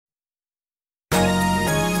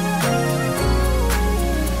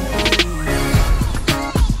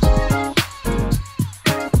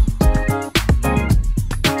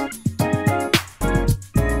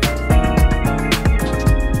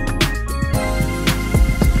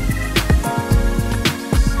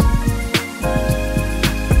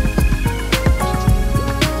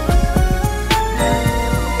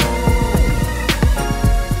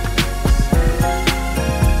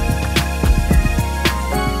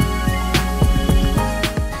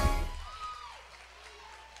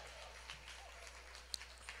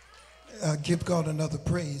Give God another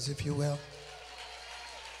praise, if you will.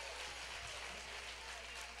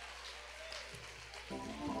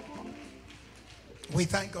 We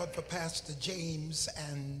thank God for Pastor James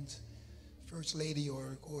and First Lady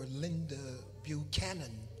or Linda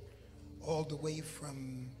Buchanan, all the way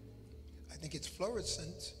from, I think it's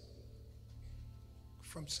Florissant,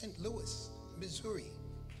 from St. Louis, Missouri.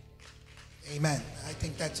 Amen. I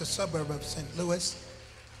think that's a suburb of St. Louis.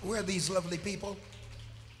 Where are these lovely people?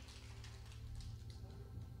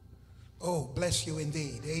 Oh, bless you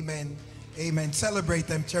indeed. Amen. Amen. Celebrate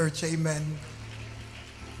them, church. Amen.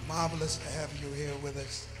 Marvelous to have you here with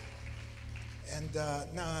us. And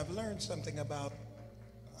now I've learned something about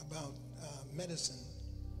medicine.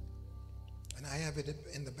 And I have it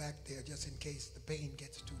in the back there just in case the pain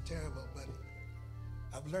gets too terrible. But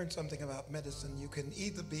I've learned something about medicine. You can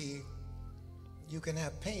either you can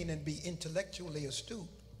have pain and be intellectually astute.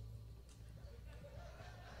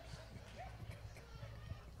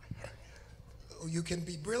 Or you can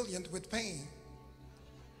be brilliant with pain.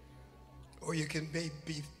 Or you can be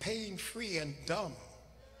pain-free and dumb.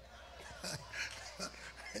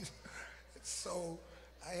 So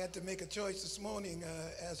I had to make a choice this morning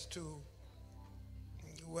as to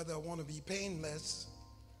whether I want to be painless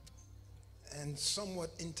and somewhat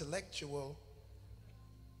intellectual,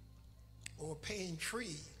 or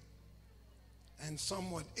pain-free and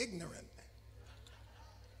somewhat ignorant.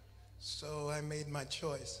 So I made my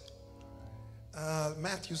choice.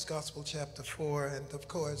 Matthew's Gospel, chapter 4, and of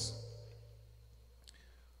course,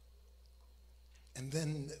 and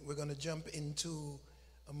then we're going to jump into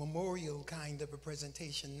a memorial kind of a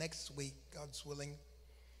presentation next week, God's willing.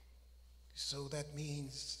 So that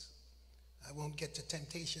means I won't get to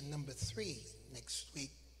temptation number 3 next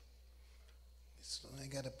week. So I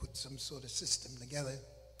got to put some sort of system together.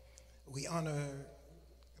 We honor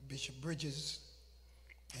Bishop Bridges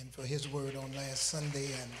and for his word on last Sunday,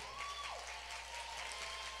 and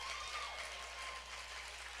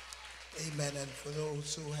amen, and for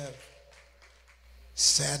those who have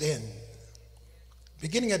sat in.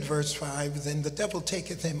 Beginning at verse 5, then the devil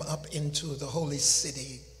taketh him up into the holy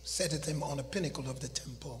city, setteth him on a pinnacle of the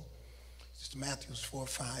temple. This is Matthew 4,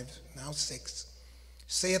 5, now 6.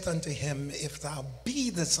 Saith unto him, if thou be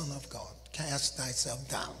the Son of God, cast thyself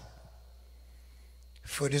down.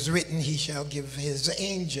 For it is written, he shall give his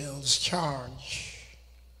angels charge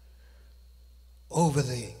over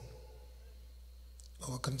thee,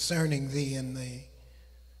 or concerning thee in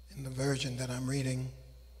the version that I'm reading.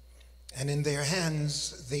 And in their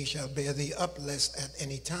hands they shall bear thee up, lest at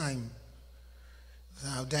any time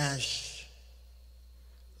thou dash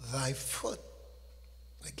thy foot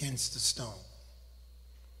against a stone.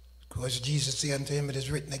 Because Jesus said unto him, it is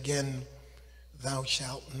written again, thou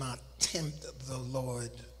shalt not tempt the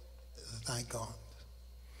Lord thy God.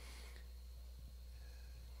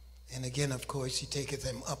 And again, of course, he taketh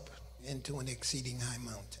them up into an exceeding high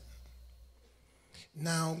mountain.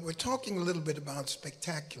 Now, we're talking a little bit about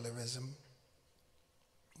spectacularism.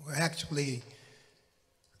 We're actually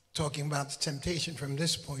talking about the temptation from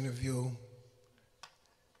this point of view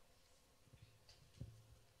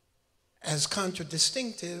as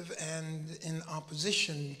contradistinctive and in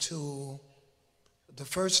opposition to the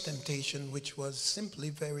first temptation, which was simply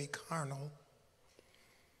very carnal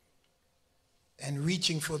and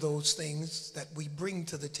reaching for those things that we bring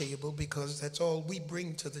to the table, because that's all we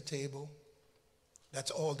bring to the table.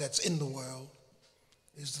 That's all that's in the world,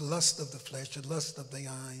 is the lust of the flesh, the lust of the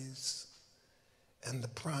eyes, and the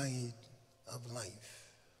pride of life.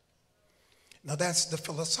 Now that's the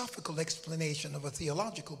philosophical explanation of a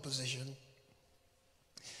theological position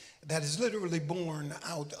that is literally born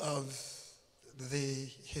out of the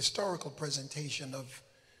historical presentation of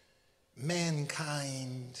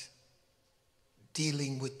mankind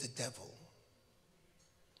dealing with the devil.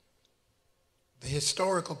 The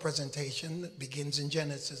historical presentation begins in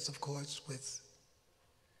Genesis, of course, with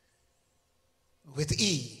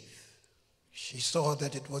Eve. She saw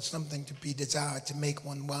that it was something to be desired to make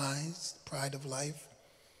one wise, pride of life.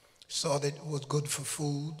 Saw that it was good for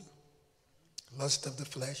food, lust of the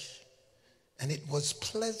flesh, and it was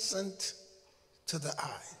pleasant to the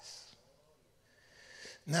eyes.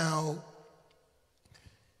 Now,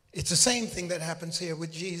 it's the same thing that happens here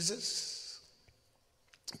with Jesus,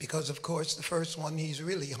 because, of course, the first one, he's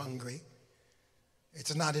really hungry.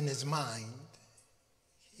 It's not in his mind.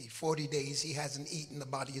 40 days he hasn't eaten, the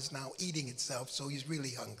body is now eating itself, so he's really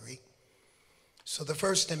hungry. So the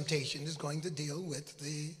first temptation is going to deal with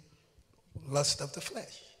the lust of the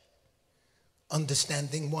flesh,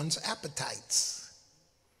 understanding one's appetites,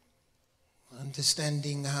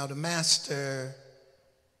 understanding how to master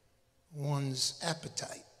one's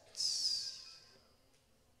appetites.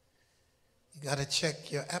 You got to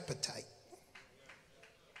check your appetite.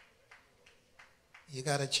 You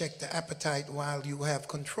got to check the appetite while you have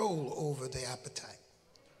control over the appetite.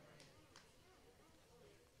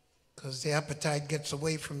 Because the appetite gets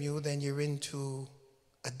away from you, then you're into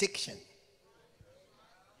addiction.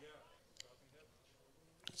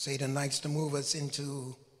 Satan likes to move us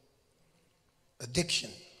into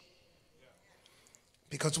addiction.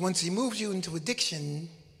 Because once he moves you into addiction,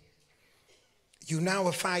 you now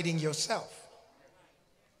are fighting yourself.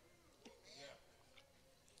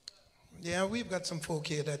 Yeah, we've got some folk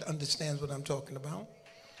here that understands what I'm talking about.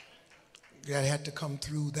 That had to come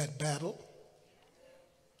through that battle.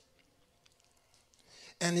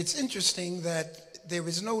 And it's interesting that there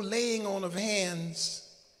is no laying on of hands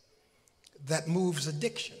that moves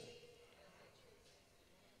addiction.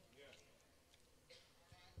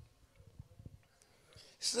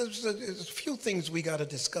 So there's a few things we got to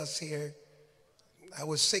discuss here. I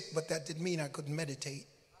was sick, but that didn't mean I couldn't meditate.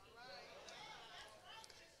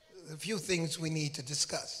 A few things we need to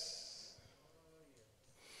discuss.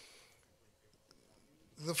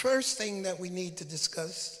 The first thing that we need to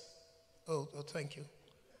discuss, oh thank you.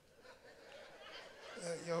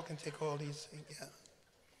 Y'all can take all these things, yeah.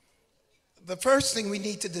 The first thing we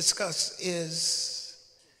need to discuss is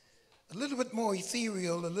a little bit more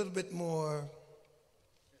ethereal, a little bit more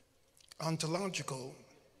ontological,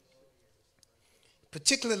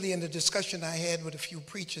 particularly in the discussion I had with a few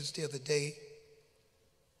preachers the other day.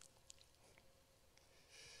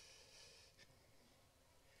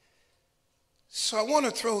 So I want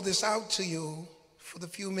to throw this out to you for the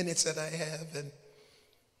few minutes that I have, and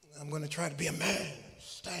I'm going to try to be a man.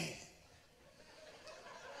 Stand.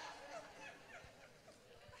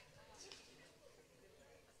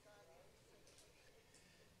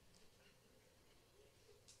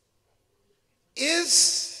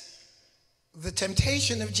 Is the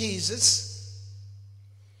temptation of Jesus,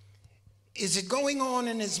 is it going on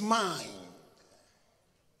in his mind?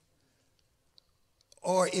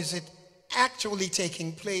 Or is it actually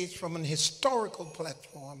taking place from an historical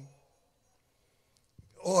platform?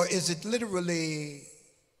 Or is it literally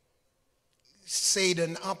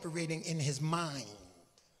Satan operating in his mind?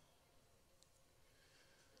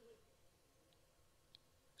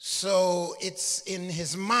 So it's in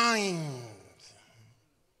his mind.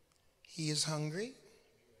 He is hungry.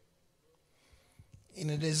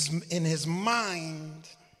 And it is in his mind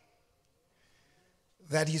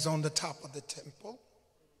that he's on the top of the temple.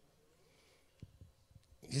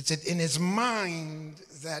 It's in his mind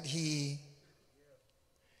that he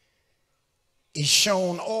is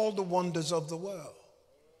shown all the wonders of the world.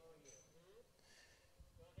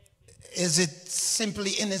 Is it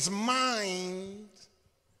simply in his mind,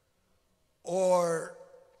 or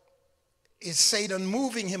is Satan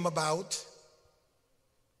moving him about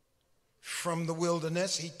from the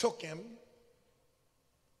wilderness? He took him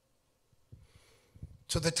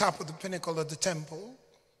to the top of the pinnacle of the temple,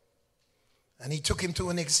 and he took him to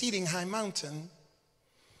an exceeding high mountain.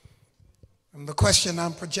 And the question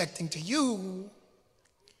I'm projecting to you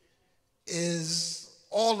is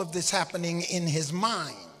all of this happening in his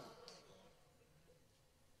mind.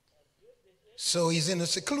 So he's in a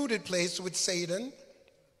secluded place with Satan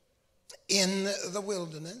in the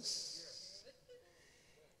wilderness.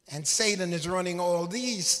 And Satan is running all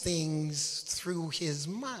these things through his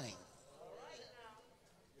mind.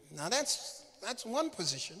 Now that's one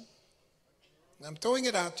position. I'm throwing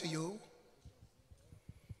it out to you.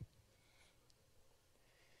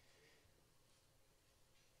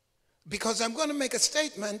 Because I'm going to make a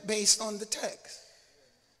statement based on the text.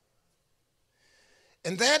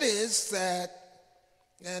 And that is that,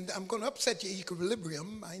 and I'm going to upset your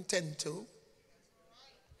equilibrium, I intend to.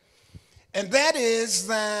 And that is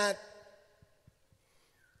that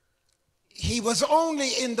he was only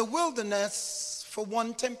in the wilderness for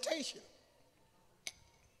one temptation.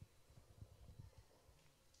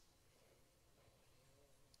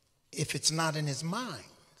 If it's not in his mind.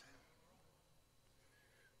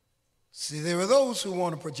 See, there are those who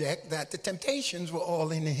want to project that the temptations were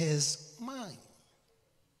all in his mind.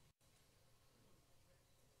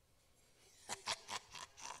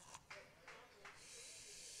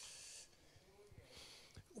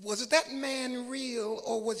 Was that man real,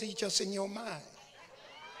 or was he just in your mind?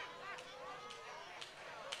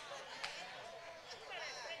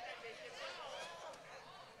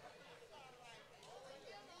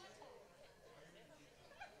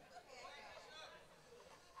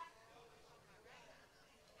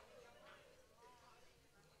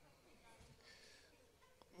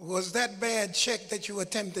 Was that bad check that you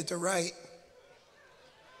attempted to write?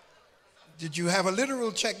 Did you have a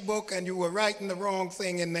literal checkbook and you were writing the wrong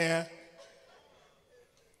thing in there?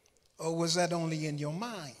 Or was that only in your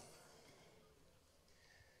mind?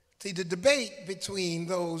 See, the debate between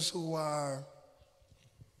those who are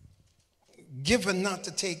given not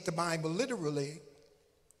to take the Bible literally,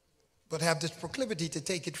 but have this proclivity to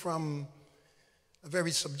take it from a very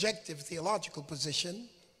subjective theological position,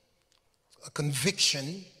 a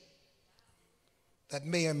conviction that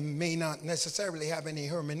may or may not necessarily have any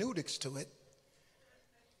hermeneutics to it,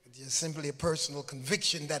 just simply a personal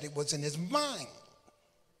conviction that it was in his mind.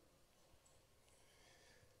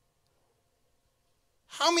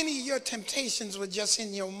 How many of your temptations were just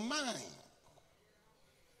in your mind?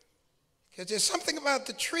 Because there's something about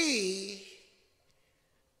the tree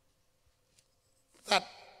that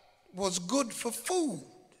was good for food.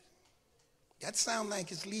 That sounds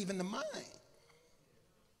like it's leaving the mind.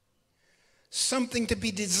 Something to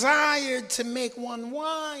be desired to make one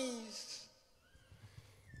wise.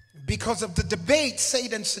 Because of the debate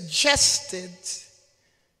Satan suggested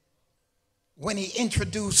when he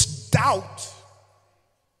introduced doubt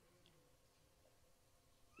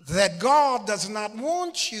that God does not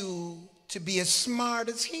want you to be as smart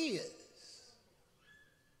as he is.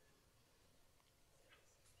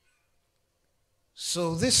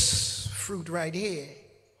 So this fruit right here,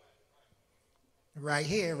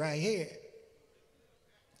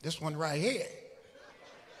 this one right here,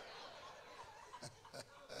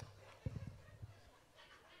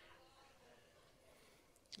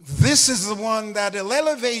 this is the one that'll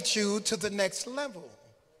elevate you to the next level.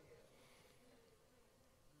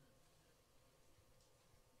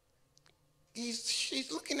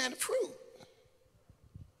 She's looking at a fruit.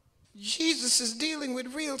 Jesus is dealing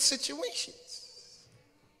with real situations.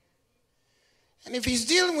 And if he's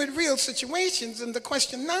dealing with real situations, then the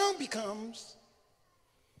question now becomes,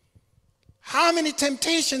 how many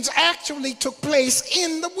temptations actually took place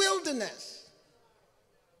in the wilderness?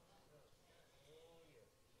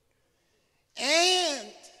 And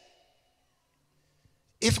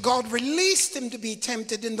if God released him to be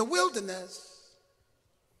tempted in the wilderness,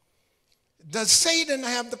 does Satan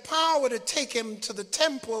have the power to take him to the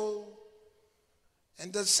temple?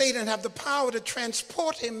 And does Satan have the power to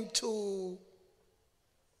transport him to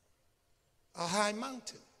a high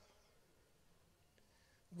mountain?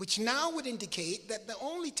 Which now would indicate that the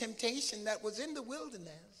only temptation that was in the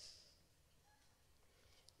wilderness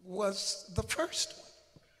was the first one.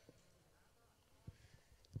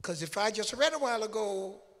 Because if I just read a while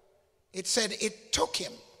ago, it said it took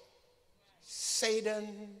him.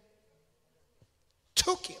 Satan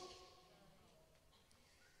took him.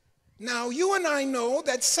 Now, you and I know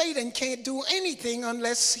that Satan can't do anything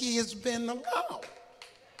unless he has been allowed.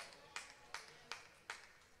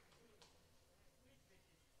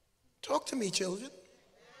 Talk to me, children.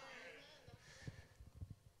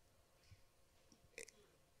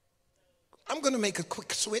 I'm going to make a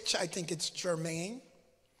quick switch. I think it's germane.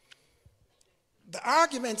 The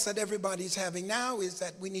arguments that everybody's having now is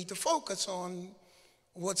that we need to focus on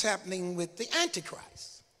what's happening with the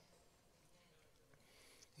Antichrist.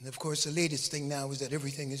 And of course, the latest thing now is that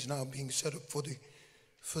everything is now being set up for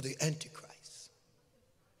the Antichrist.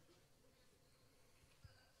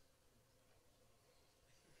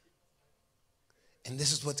 And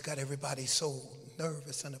this is what's got everybody so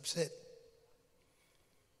nervous and upset.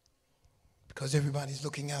 Because everybody's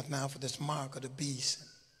looking out now for this mark of the beast,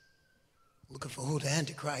 looking for who the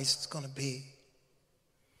Antichrist is going to be.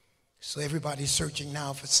 So everybody's searching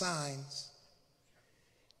now for signs.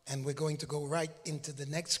 And we're going to go right into the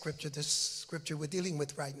next scripture, this scripture we're dealing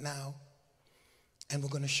with right now. And we're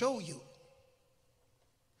going to show you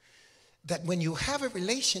that when you have a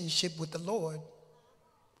relationship with the Lord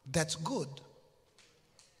that's good,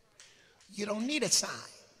 you don't need a sign.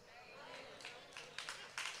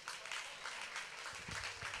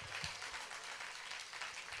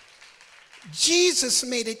 Jesus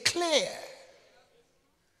made it clear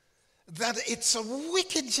that it's a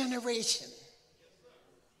wicked generation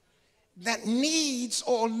that needs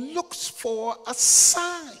or looks for a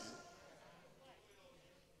sign.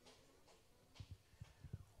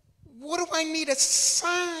 What do I need a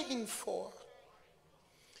sign for?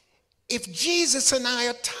 If Jesus and I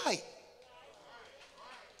are tight,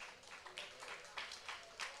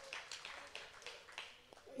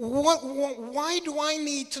 why do I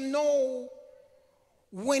need to know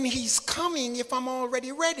when he's coming if I'm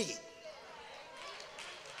already ready?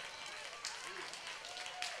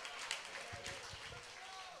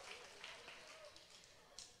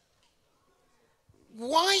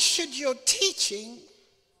 Why should your teaching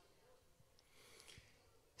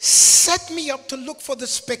set me up to look for the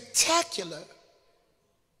spectacular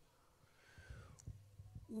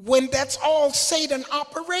when that's all Satan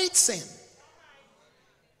operates in?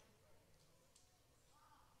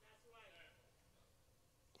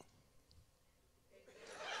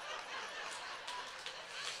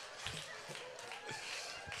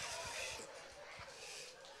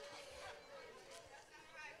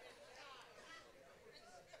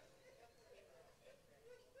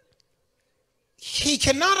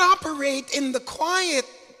 cannot operate in the quiet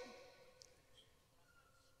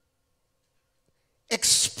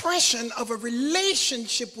expression of a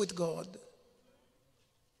relationship with God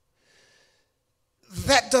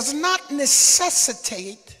that does not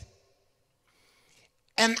necessitate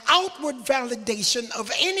an outward validation of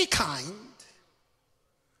any kind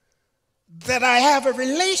that I have a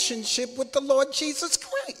relationship with the Lord Jesus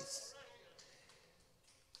Christ.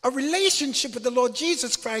 A relationship with the Lord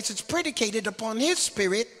Jesus Christ is predicated upon his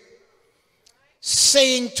spirit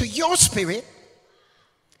saying to your spirit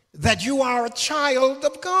that you are a child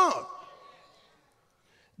of God.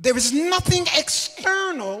 There is nothing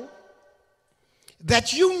external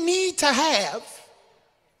that you need to have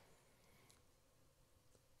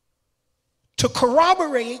to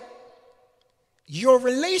corroborate your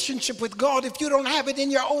relationship with God if you don't have it in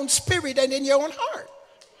your own spirit and in your own heart.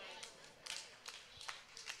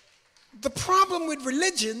 The problem with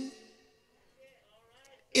religion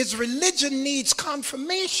is religion needs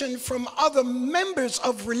confirmation from other members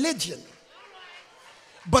of religion.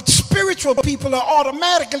 But spiritual people are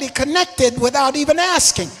automatically connected without even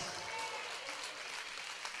asking.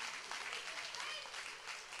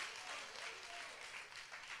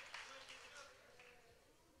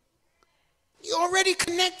 You're already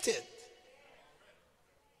connected.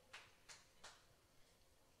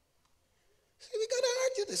 See, we got to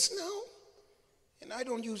argue this now. And I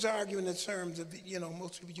don't use argue in the terms of,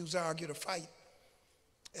 most people use argue to fight.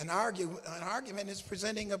 An argument is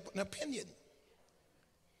presenting an opinion.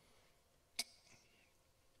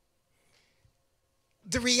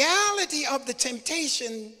 The reality of the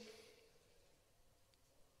temptation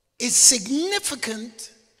is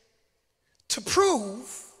significant to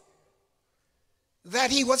prove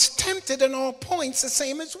that he was tempted in all points the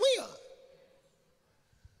same as we are.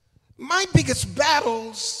 My biggest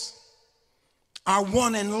battles are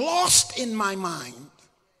won and lost in my mind.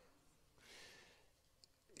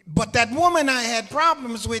 But that woman I had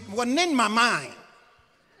problems with wasn't in my mind.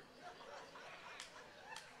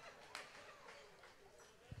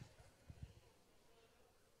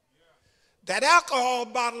 That alcohol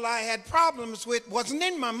bottle I had problems with wasn't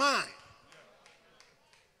in my mind.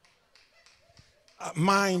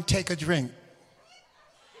 Mind, take a drink.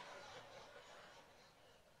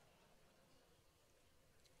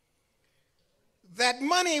 That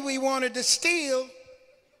money we wanted to steal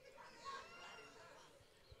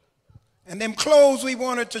and them clothes we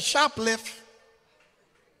wanted to shoplift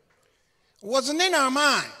wasn't in our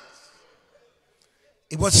minds.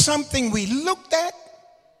 It was something we looked at,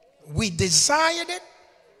 we desired it,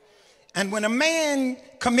 and when a man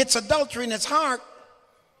commits adultery in his heart,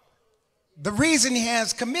 the reason he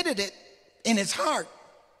has committed it in his heart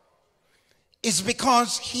is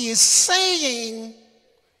because he is saying,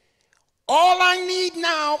 all I need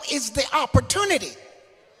now is the opportunity.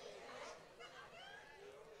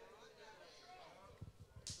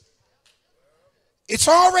 It's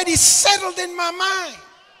already settled in my mind.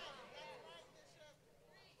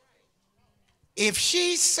 If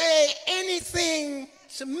she say anything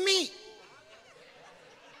to me,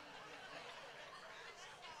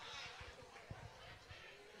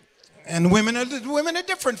 and women are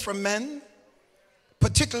different from men,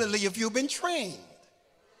 particularly if you've been trained.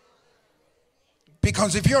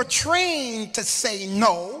 Because if you're trained to say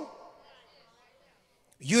no,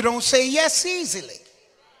 you don't say yes easily.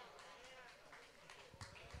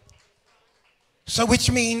 So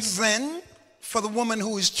which means then, for the woman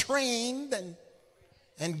who is trained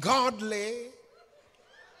and godly,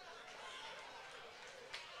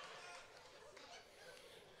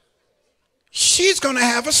 she's going to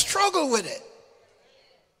have a struggle with it.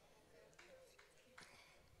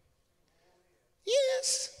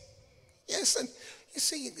 Yes, and you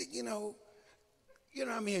see,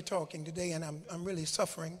 I'm here talking today and I'm really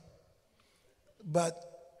suffering. But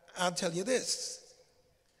I'll tell you this.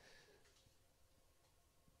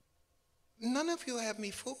 None of you have me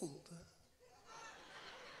fooled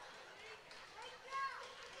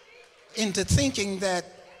into thinking that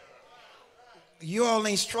you all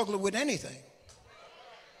ain't struggling with anything.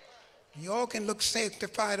 You all can look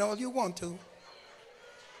sanctified all you want to.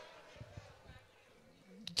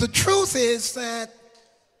 The truth is that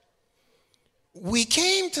we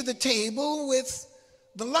came to the table with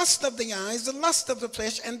the lust of the eyes, the lust of the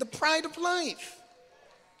flesh, and the pride of life.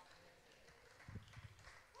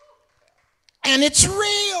 And it's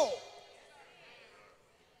real.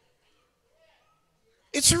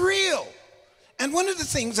 It's real. And one of the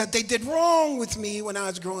things that they did wrong with me when I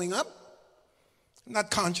was growing up, not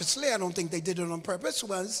consciously, I don't think they did it on purpose,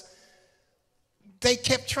 was they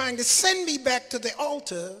kept trying to send me back to the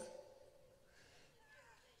altar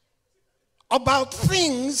about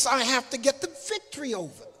things I have to get the victory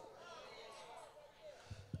over.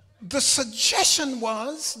 The suggestion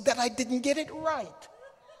was that I didn't get it right.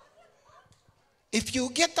 If you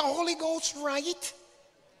get the Holy Ghost right,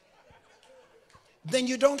 then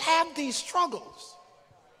you don't have these struggles.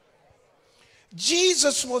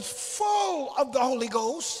 Jesus was full of the Holy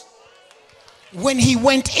Ghost when he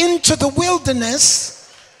went into the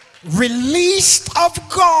wilderness, released of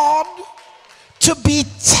God, to be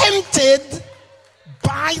tempted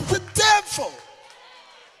by the devil.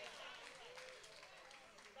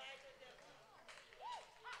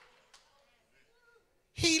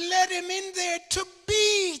 He let him in there to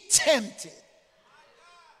be tempted.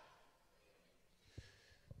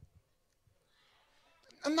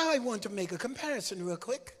 And now I want to make a comparison real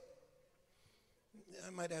quick.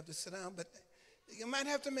 I might have to sit down, but you might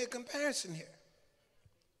have to make a comparison here.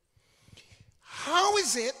 How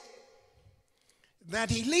is it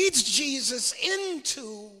that he leads Jesus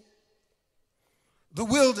into the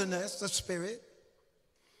wilderness, the spirit,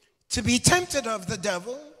 to be tempted of the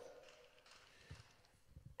devil?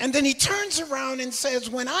 And then he turns around and says,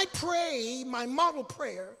 when I pray my model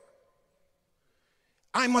prayer,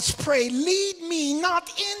 I must pray, lead me not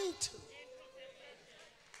into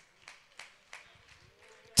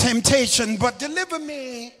temptation, but deliver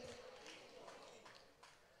me.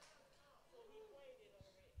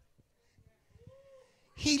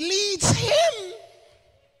 He leads him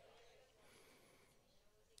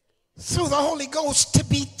through the Holy Ghost to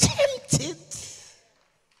be tempted.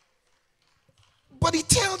 But he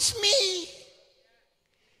tells me,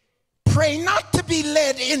 pray not to be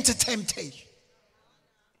led into temptation,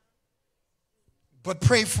 but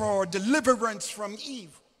pray for deliverance from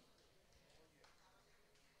evil.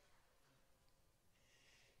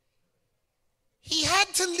 He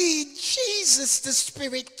had to lead Jesus, the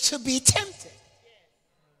Spirit, to be tempted.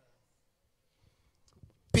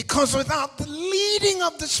 Because without the leading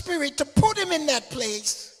of the Spirit to put him in that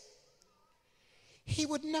place, he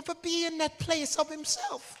would never be in that place of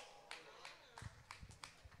himself.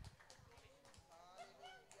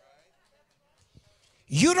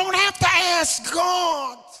 You don't have to ask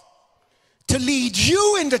God to lead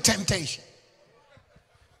you into temptation,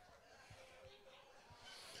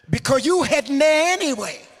 because you heading there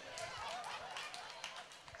anyway.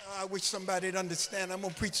 I wish somebody would understand. I'm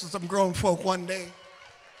going to preach to some grown folk one day.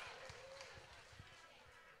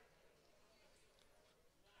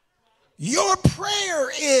 Your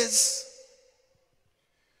prayer is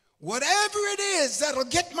whatever it is that'll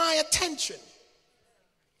get my attention,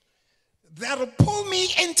 that'll pull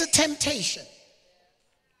me into temptation.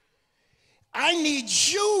 I need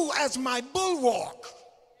you as my bulwark.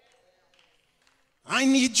 I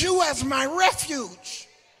need you as my refuge,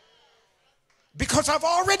 because I've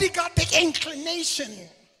already got the inclination,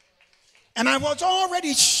 and I was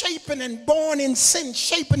already shapen and born in sin,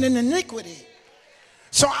 shapen in iniquity.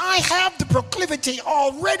 So I have the proclivity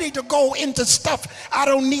already to go into stuff I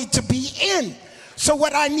don't need to be in. So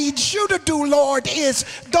what I need you to do, Lord, is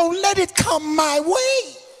don't let it come my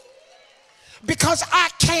way, because I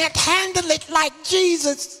can't handle it like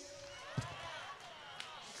Jesus.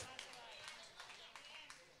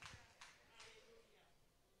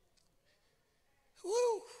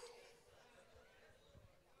 Woo.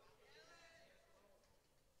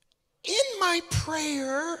 In my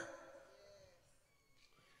prayer,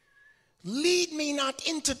 lead me not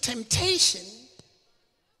into temptation,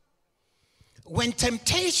 when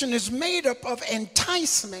temptation is made up of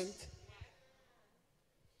enticement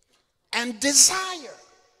and desire.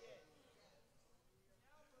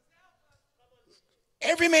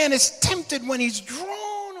 Every man is tempted when he's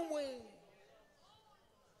drawn away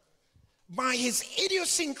by his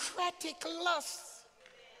idiosyncratic lust.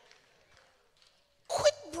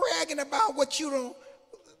 Quit bragging about what you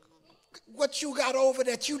got over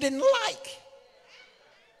that you didn't like.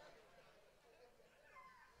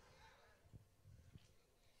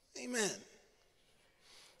 Amen.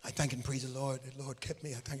 I thank and praise the Lord. The Lord kept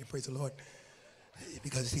me. I thank and praise the Lord,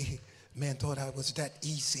 because man thought I was that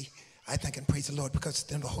easy. I thank and praise the Lord, because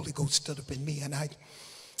then the Holy Ghost stood up in me, and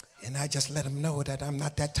I just let him know that I'm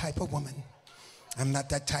not that type of woman. I'm not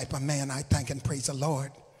that type of man. I thank and praise the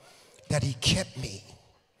Lord that he kept me.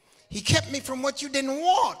 He kept me from what you didn't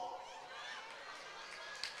want.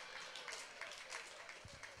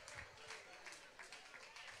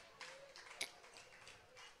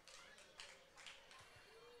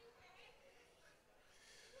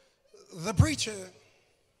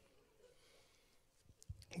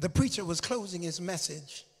 The preacher was closing his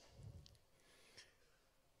message,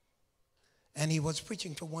 and he was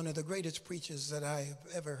preaching to one of the greatest preachers that I have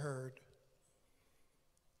ever heard.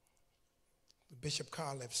 Bishop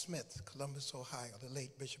CORLA Smith, Columbus, Ohio, the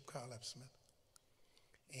late Bishop CORLA Smith.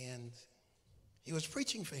 And he was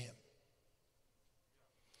preaching for him.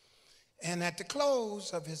 And at the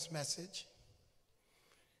close of his message,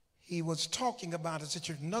 he was talking about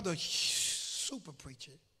another super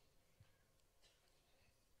preacher.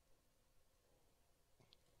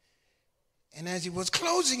 And as he was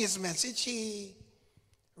closing his message, he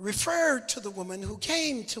referred to the woman who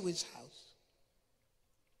came to his house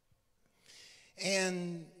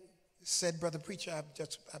and said, "Brother preacher,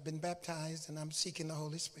 I've been baptized and I'm seeking the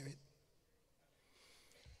Holy Spirit."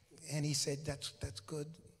 And he said, that's good.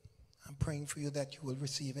 I'm praying for you that you will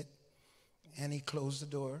receive it. And he closed the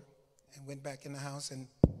door and went back in the house and,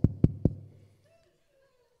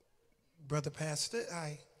 "Brother Pastor,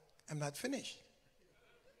 I am not finished.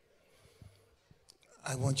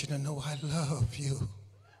 I want you to know I love you.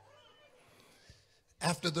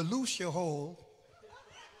 After the loose your hold,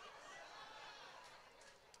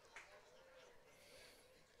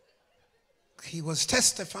 he was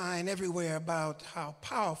testifying everywhere about how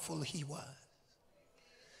powerful he was.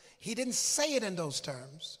 He didn't say it in those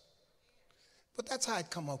terms, but that's how it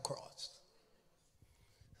come across.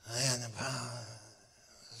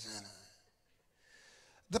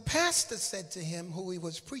 The pastor said to him, who he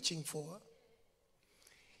was preaching for,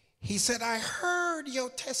 he said, "I heard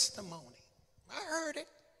your testimony. I heard it.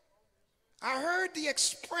 I heard the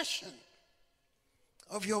expression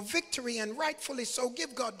of your victory, and rightfully so.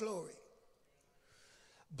 Give God glory.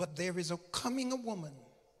 But there is coming a woman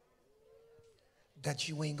that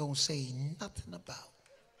you ain't gonna say nothing about."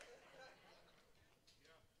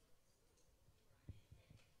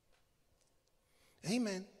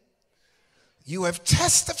 Amen. You have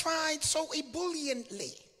testified so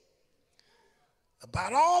ebulliently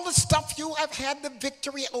about all the stuff you have had the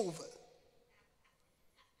victory over.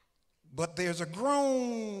 But there's a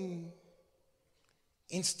groan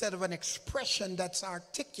instead of an expression that's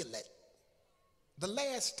articulate. The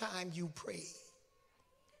last time you prayed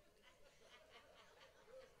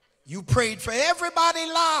for everybody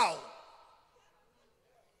loud.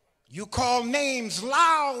 You called names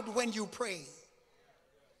loud when you prayed.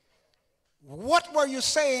 What were you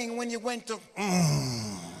saying when you went to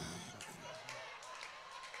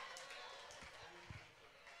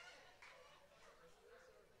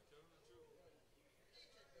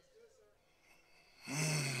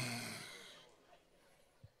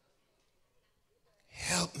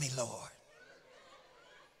Help me, Lord.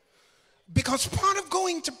 Because part of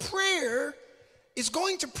going to prayer is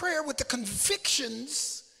going to prayer with the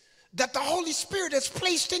convictions that the Holy Spirit has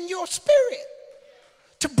placed in your spirit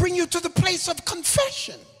to bring you to the place of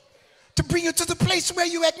confession, to bring you to the place where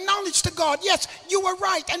you acknowledge to God, yes, you are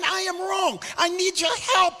right and I am wrong. I need your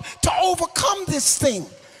help to overcome this thing.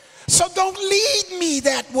 So don't lead me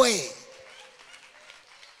that way.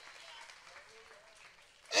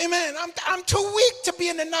 Amen. I'm too weak to be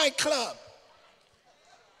in the nightclub.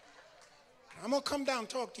 I'm going to come down and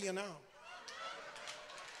talk to you now.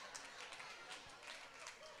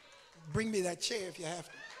 Bring me that chair if you have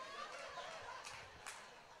to.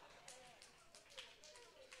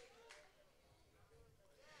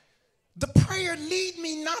 The prayer, lead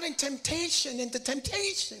me not in temptation, into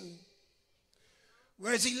temptation.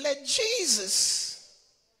 Whereas he led Jesus,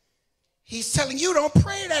 he's telling you, don't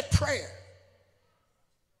pray that prayer.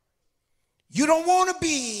 You don't want to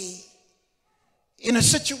be in a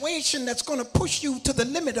situation that's going to push you to the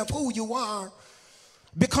limit of who you are,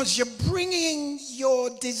 because you're bringing your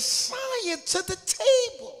desire to the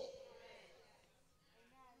table.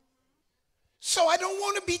 So I don't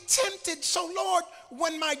want to be tempted. So Lord,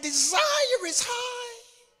 when my desire is high,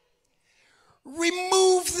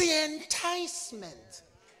 remove the enticement.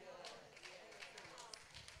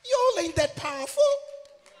 Y'all ain't that powerful.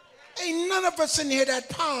 Ain't none of us in here that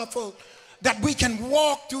powerful that we can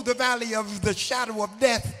walk through the valley of the shadow of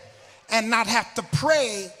death and not have to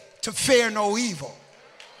pray to fear no evil.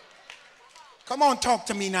 Come on, talk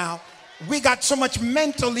to me now. We got so much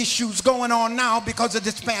mental issues going on now because of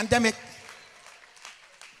this pandemic.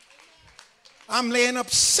 I'm laying up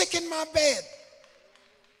sick in my bed,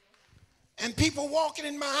 and people walking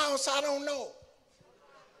in my house I don't know.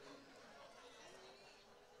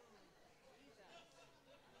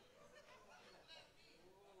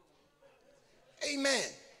 Amen.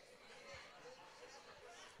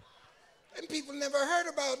 And people never heard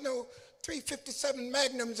about no 357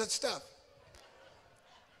 Magnums and stuff.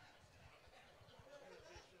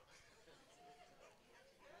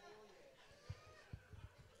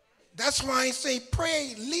 That's why I say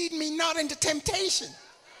pray, lead me not into temptation.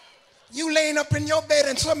 You laying up in your bed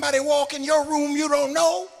and somebody walk in your room you don't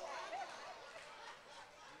know.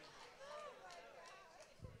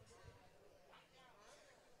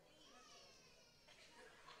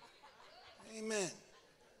 Amen.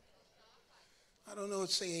 I don't know what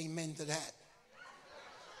to say amen to that.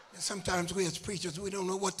 And sometimes we as preachers, we don't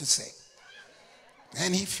know what to say.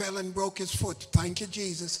 And he fell and broke his foot. Thank you,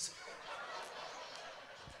 Jesus.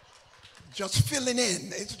 Just filling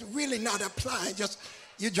in. It's really not applying.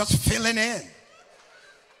 You're just filling in.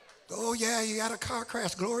 Oh, yeah, you got a car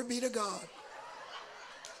crash. Glory be to God.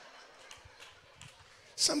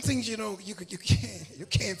 Some things you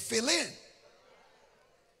can't fill in.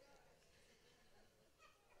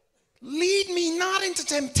 Lead me not into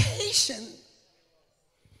temptation,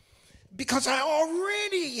 because I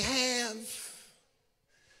already have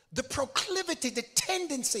the proclivity, the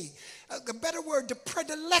tendency, a better word, the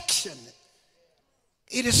predilection.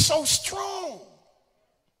 It is so strong.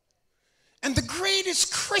 And the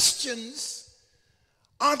greatest Christians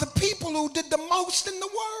are the people who did the most in the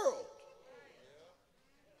world.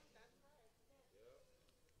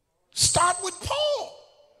 Start with Paul.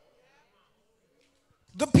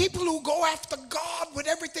 The people who go after God with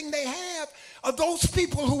everything they have are those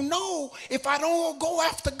people who know, if I don't go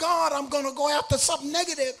after God, I'm going to go after something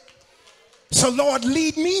negative. So Lord,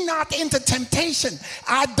 lead me not into temptation.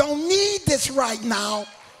 I don't need this right now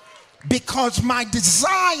because my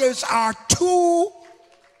desires are too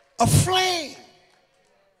aflame.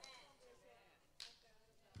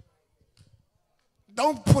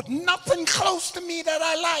 Don't put nothing close to me that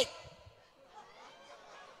I like.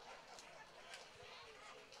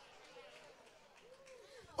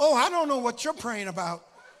 Oh, I don't know what you're praying about.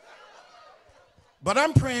 But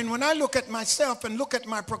I'm praying when I look at myself and look at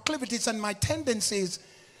my proclivities and my tendencies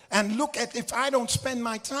and look at, if I don't spend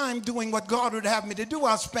my time doing what God would have me to do,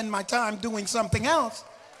 I'll spend my time doing something else.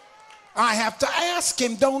 I have to ask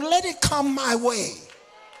him, don't let it come my way.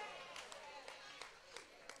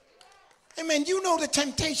 Amen. You know the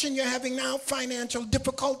temptation you're having now, financial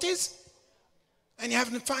difficulties. And you're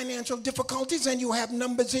having financial difficulties and you have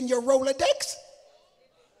numbers in your Rolodex.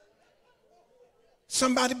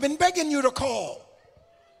 Somebody been begging you to call.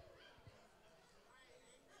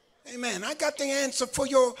 Amen. I got the answer for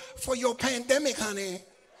your pandemic, honey.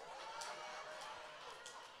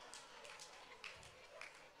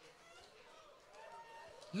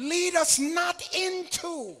 Lead us not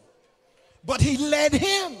into, but he led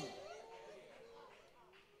him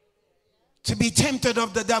to be tempted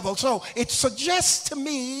of the devil. So it suggests to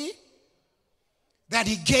me that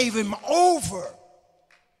he gave him over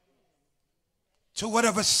to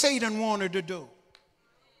whatever Satan wanted to do.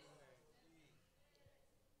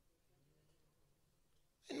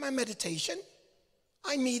 In my meditation,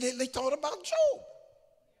 I immediately thought about Job.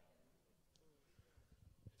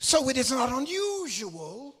 So it is not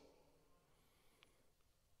unusual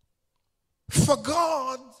for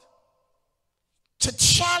God to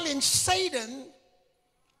challenge Satan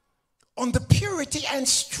on the purity and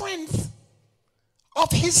strength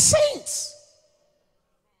of his saints.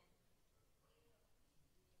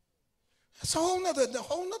 That's a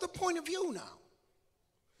whole nother point of view now.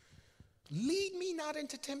 Lead me not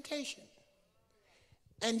into temptation.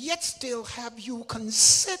 And yet still have you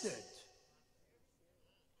considered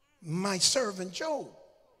my servant Job.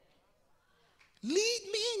 Lead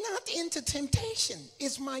me not into temptation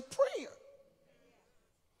is my prayer.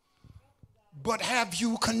 But have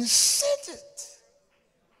you considered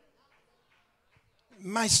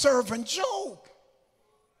my servant Job?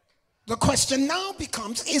 The question now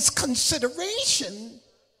becomes, is consideration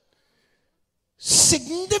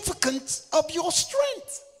significant of your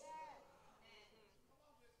strength?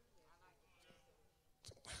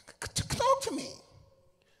 Talk to me.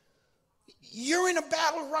 You're in a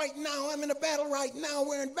battle right now. I'm in a battle right now.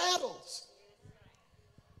 We're in battles.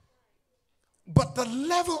 But the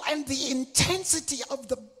level and the intensity of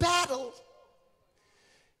the battle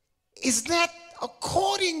is not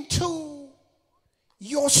according to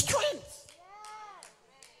your strength.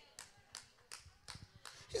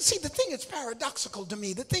 You see, the thing is paradoxical to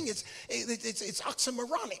me. The thing is, it's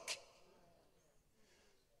oxymoronic.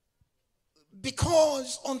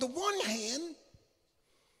 Because on the one hand,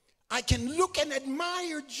 I can look and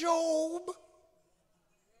admire Job,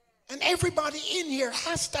 and everybody in here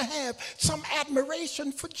has to have some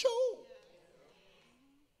admiration for Job.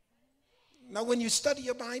 Now, when you study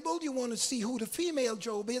your Bible, you want to see who the female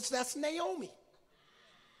Job is. That's Naomi.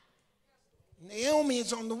 Naomi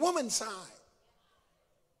is on the woman's side.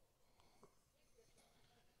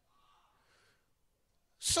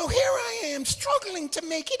 So here I am struggling to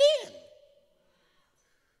make it in.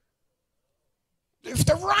 If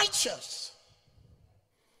the righteous,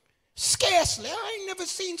 scarcely, I ain't never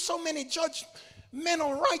seen so many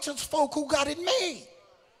judgmental righteous folk who got it made.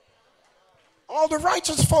 all the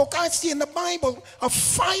righteous folk I see in the Bible are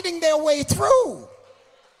fighting their way through.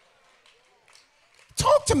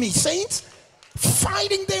 Talk to me, saints.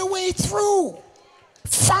 Fighting their way through.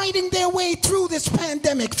 Fighting their way through this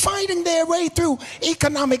pandemic. Fighting their way through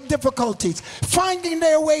economic difficulties. Finding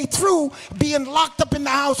their way through being locked up in the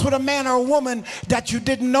house with a man or a woman that you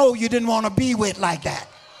didn't know you didn't want to be with like that.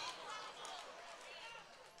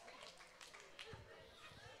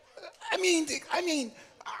 I mean,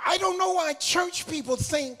 I don't know why church people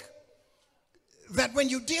think that when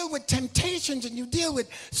you deal with temptations and you deal with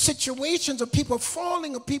situations of people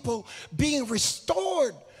falling or people being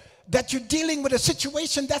restored, that you're dealing with a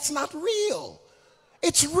situation that's not real.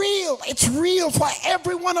 It's real. It's real for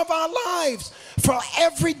every one of our lives, for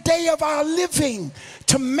every day of our living,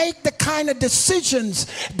 to make the kind of decisions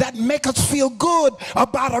that make us feel good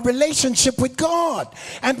about a relationship with God.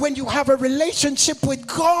 And when you have a relationship with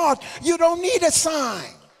God, you don't need a sign.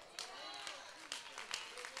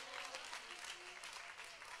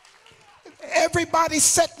 Everybody's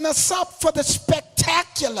setting us up for the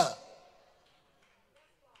spectacular.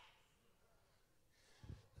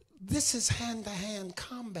 This is hand-to-hand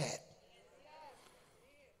combat.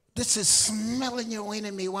 This is smelling your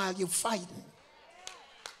enemy while you're fighting.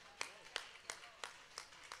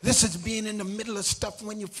 This is being in the middle of stuff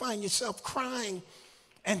when you find yourself crying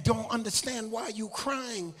and don't understand why you're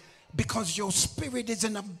crying, because your spirit is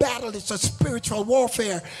in a battle. It's a spiritual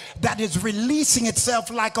warfare that is releasing itself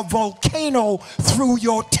like a volcano through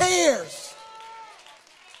your tears.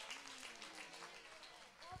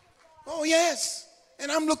 Oh, yes.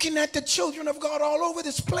 And I'm looking at the children of God all over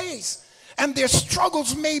this place. And their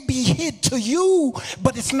struggles may be hid to you,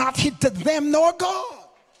 but it's not hid to them nor God.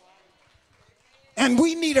 And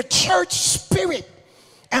we need a church spirit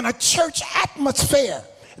and a church atmosphere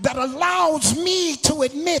that allows me to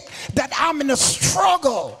admit that I'm in a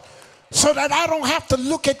struggle, so that I don't have to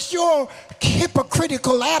look at your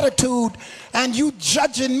hypocritical attitude and you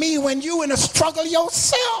judging me when you're in a struggle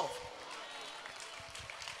yourself.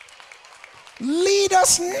 Lead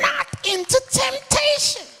us not into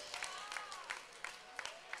temptation,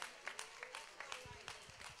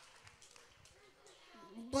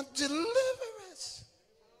 but deliver us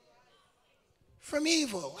from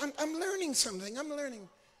evil. I'm learning something. I'm learning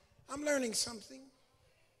something.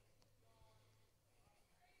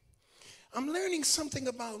 I'm learning something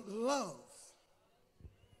about love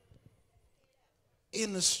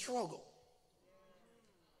in the struggle.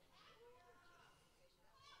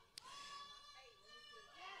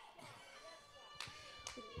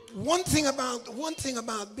 One thing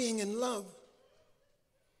about being in love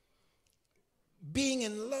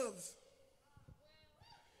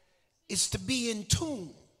is to be in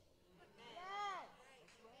tune.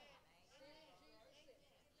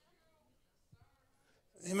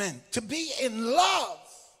 Amen. To be in love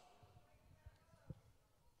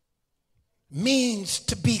means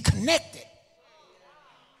to be connected.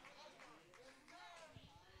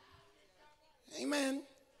 Amen.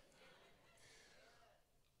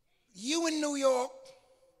 You in New York,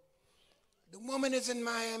 the woman is in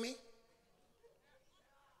Miami.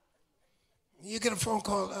 You get a phone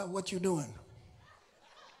call, what you doing?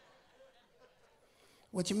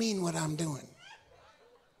 What you mean what I'm doing?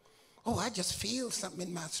 Oh, I just feel something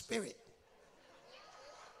in my spirit.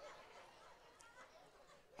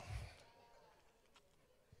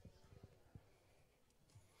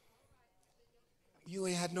 You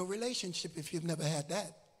ain't had no relationship if you've never had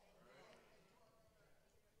that.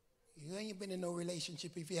 You ain't been in no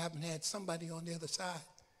relationship if you haven't had somebody on the other side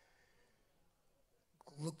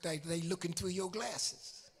look like they looking through your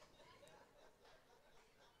glasses.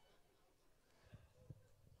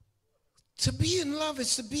 To be in love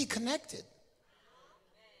is to be connected.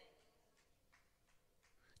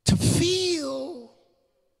 To feel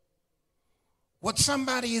what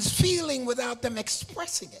somebody is feeling without them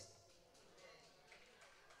expressing it.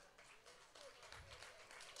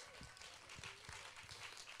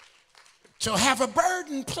 To have a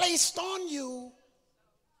burden placed on you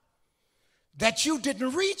that you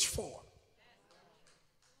didn't reach for.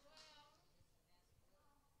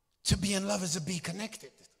 To be in love is to be connected.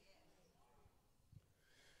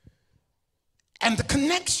 And the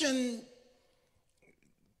connection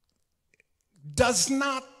does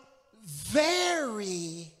not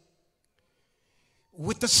vary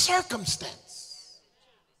with the circumstance.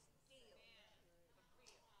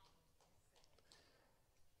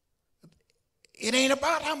 It ain't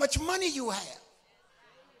about how much money you have.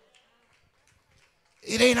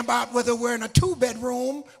 It ain't about whether we're in a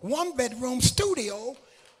 2-bedroom, 1-bedroom studio,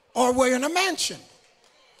 or we're in a mansion.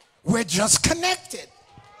 We're just connected.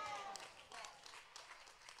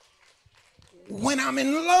 when I'm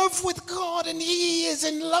in love with God and he is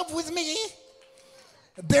in love with me,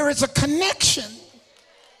 there is a connection.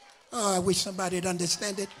 Oh, I wish somebody would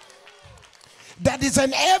understand it. That is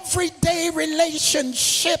an everyday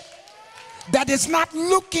relationship that is not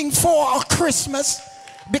looking for a Christmas,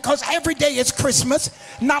 because every day is Christmas,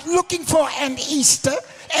 not looking for an Easter,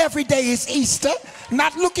 every day is Easter,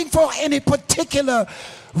 not looking for any particular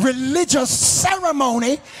religious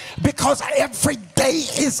ceremony, because every day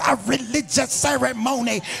is a religious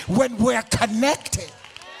ceremony when we're connected.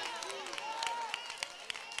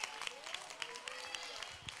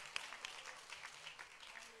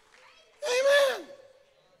 Amen.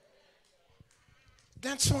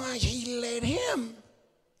 That's why he led him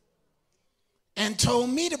and told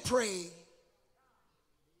me to pray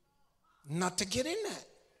not to get in that.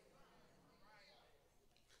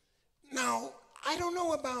 Now, I don't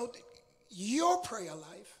know about your prayer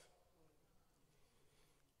life,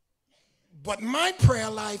 but my prayer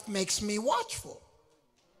life makes me watchful.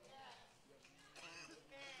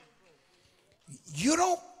 You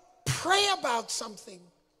don't pray about something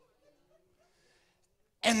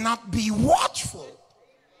and not be watchful.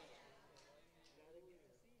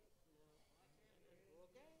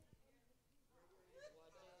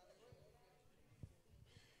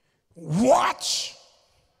 Watch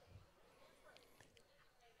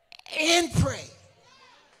and pray.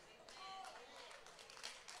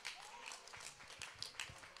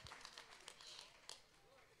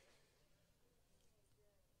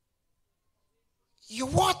 You're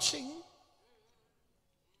watching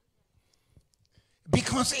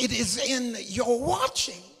because it is in your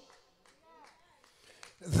watching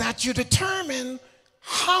that you determine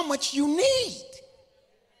how much you need.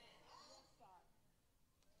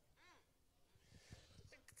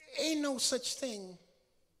 Ain't no such thing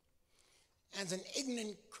as an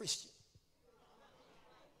ignorant Christian.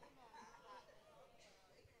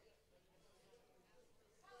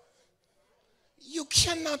 You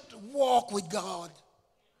cannot walk with God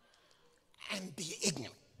and be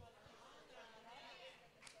ignorant.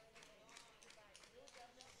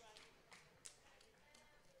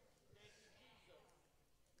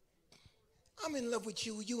 I'm in love with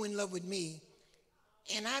you, you in love with me,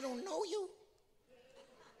 and I don't know you.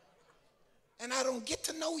 And I don't get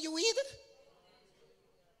to know you either.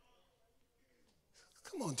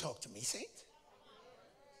 Come on, talk to me, saints.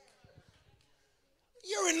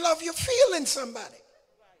 You're in love, you're feeling somebody.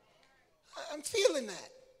 I'm feeling that.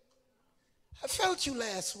 I felt you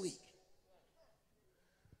last week.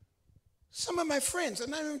 Some of my friends,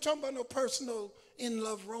 I'm not even talking about no personal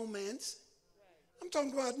in-love romance. I'm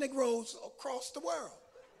talking about Negroes across the world.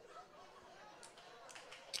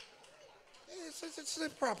 It's a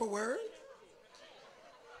proper word.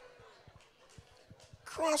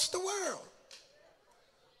 Across the world.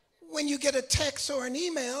 When you get a text or an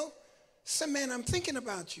email, say, man, I'm thinking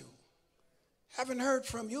about you. Haven't heard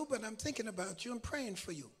from you, but I'm thinking about you. I'm praying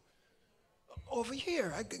for you. Over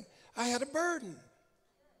here, I had a burden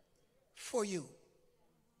for you.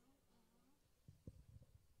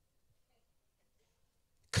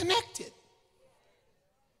 Connected.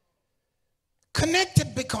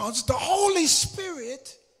 Connected because the Holy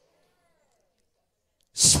Spirit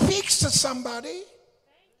speaks to somebody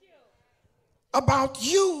about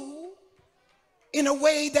you in a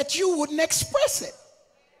way that you wouldn't express it.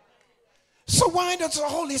 So why does the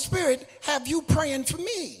Holy Spirit have you praying for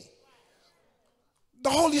me? The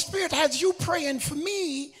Holy Spirit has you praying for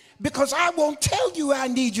me because I won't tell you I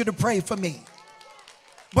need you to pray for me.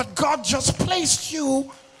 But God just placed you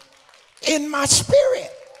in my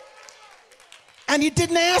spirit. And he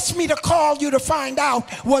didn't ask me to call you to find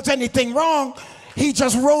out was anything wrong. He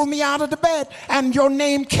just rolled me out of the bed and your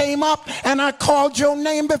name came up and I called your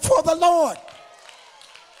name before the Lord.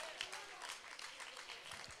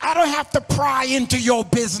 I don't have to pry into your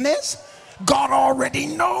business. God already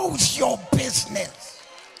knows your business.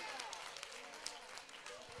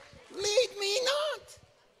 Lead me not.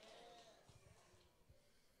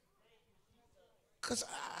 Because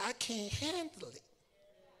I can't handle it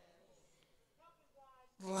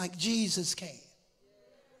like Jesus can.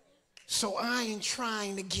 So I ain't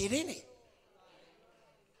trying to get in it.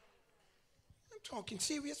 I'm talking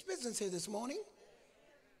serious business here this morning.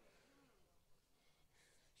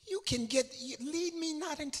 You can lead me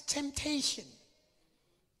not into temptation.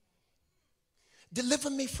 Deliver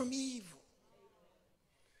me from evil.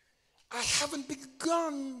 I haven't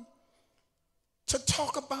begun to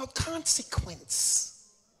talk about consequence.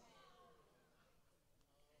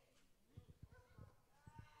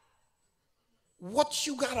 What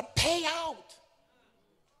you got to pay out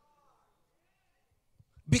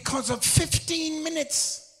because of 15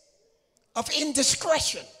 minutes of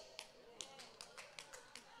indiscretion.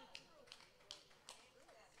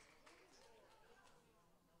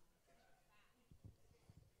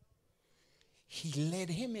 He led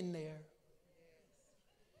him in there,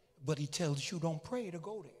 but he tells you don't pray to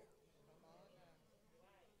go there.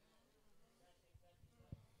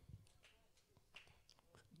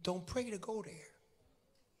 Don't pray to go there.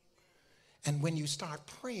 And when you start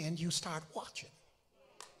praying, you start watching.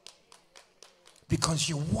 Because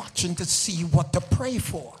you're watching to see what to pray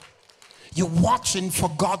for. You're watching for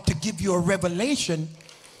God to give you a revelation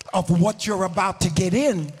of what you're about to get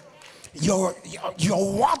in. You're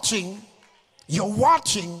watching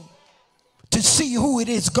to see who it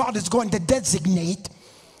is God is going to designate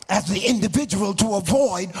as the individual to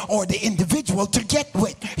avoid or the individual to get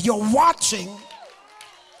with. You're watching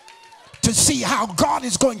to see how God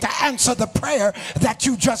is going to answer the prayer that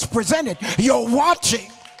you just presented. You're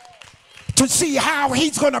watching to see how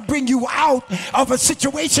he's going to bring you out of a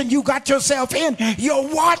situation you got yourself in. You're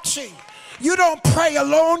watching. You don't pray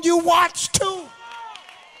alone, you watch too.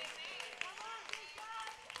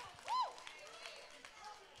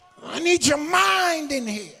 I need your mind in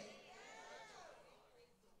here.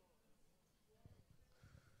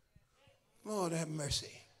 Lord have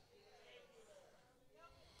mercy.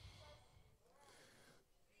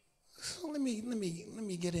 So let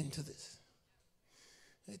me get into this.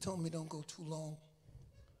 They told me don't go too long.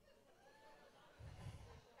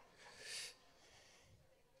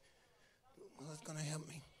 Well, that's going to help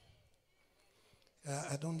me.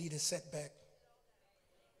 I don't need a setback.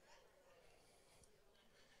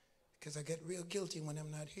 Because I get real guilty when I'm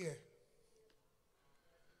not here.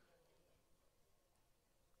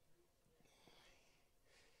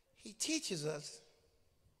 He teaches us,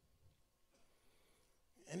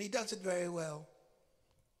 and he does it very well,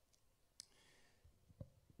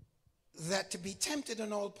 that to be tempted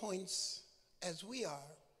in all points as we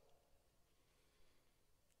are,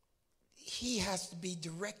 he has to be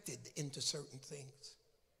directed into certain things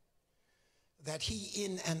that he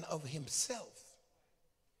in and of himself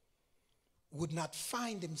would not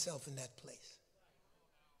find himself in that place.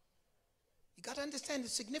 You got to understand the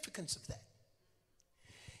significance of that.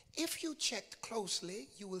 If you checked closely,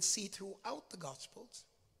 you will see throughout the Gospels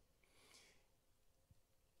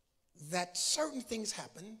that certain things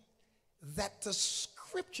happen that the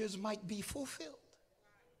scriptures might be fulfilled.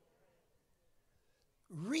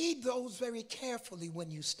 Read those very carefully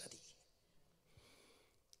when you study.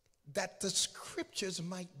 That the scriptures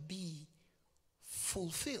might be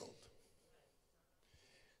fulfilled.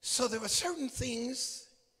 So there are certain things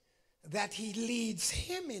that he leads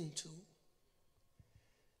him into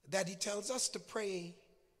that he tells us to pray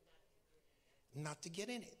not to get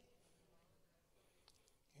in it.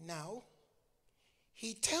 Now,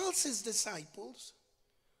 he tells his disciples,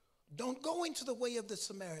 don't go into the way of the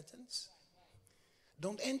Samaritans.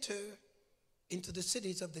 Don't enter into the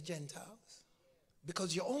cities of the Gentiles,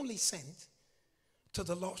 because you're only sent to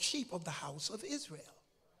the lost sheep of the house of Israel.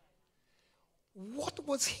 What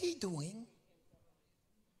was he doing?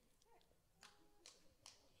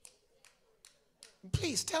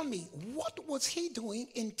 Please tell me, what was he doing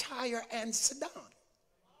in Tyre and Sidon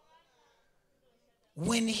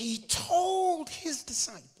when he told his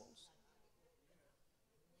disciples,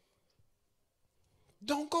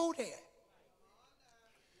 don't go there?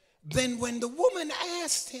 Then when the woman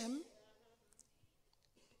asked him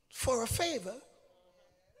for a favor,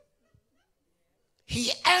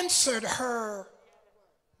 he answered her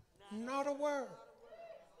not a word.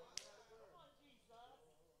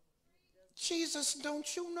 Jesus,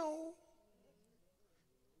 don't you know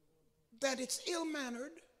that it's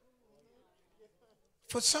ill-mannered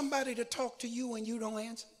for somebody to talk to you and you don't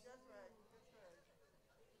answer?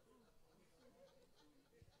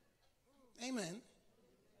 Amen.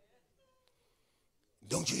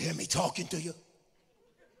 Don't you hear me talking to you?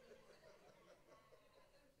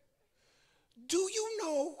 Do you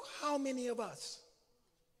know how many of us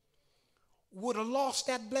would have lost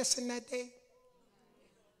that blessing that day?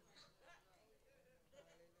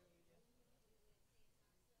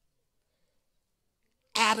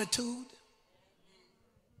 Attitude,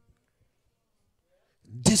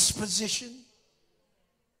 disposition,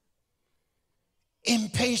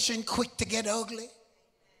 impatient, quick to get ugly.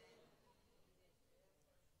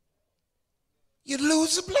 You'd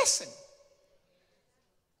lose the blessing.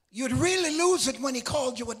 You'd really lose it when he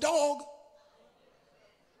called you a dog.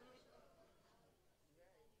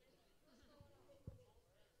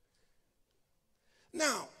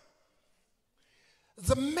 Now,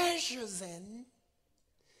 the measure then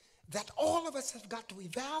that all of us have got to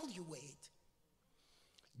evaluate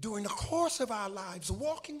during the course of our lives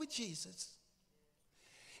walking with Jesus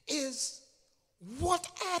is what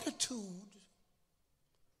attitude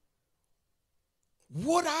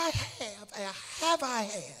would I have, or have I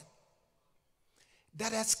had,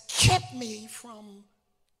 that has kept me from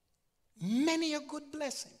many a good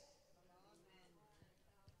blessing.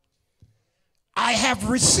 I have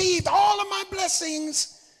received all of my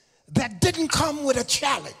blessings that didn't come with a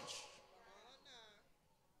challenge.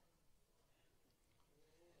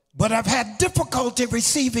 But I've had difficulty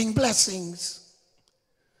receiving blessings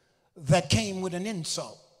that came with an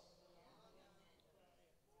insult.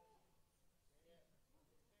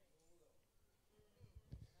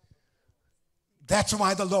 That's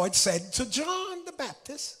why the Lord said to John the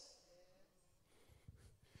Baptist,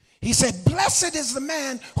 he said, blessed is the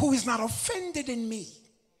man who is not offended in me.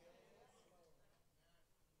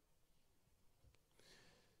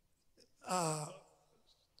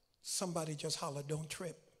 Somebody just hollered, don't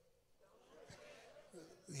trip.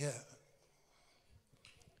 Yeah.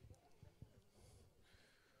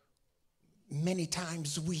 Many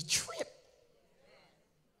times we trip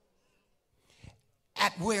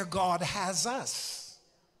at where God has us.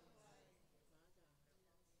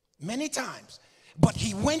 Many times. But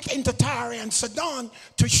he went into Tyre and Sidon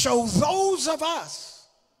to show those of us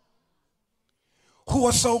who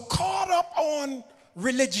are so caught up on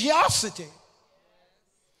religiosity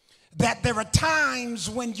that there are times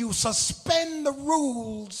when you suspend the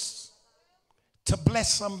rules to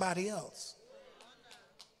bless somebody else.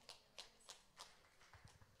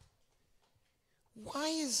 Why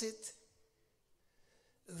is it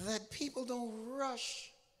that people don't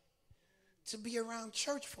rush to be around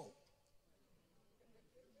church folk?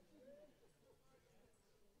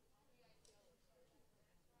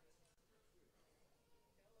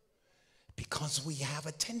 Because we have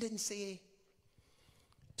a tendency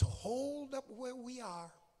to hold up where we are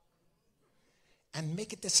and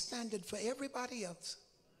make it the standard for everybody else,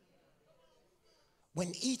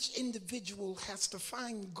 when each individual has to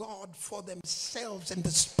find God for themselves in the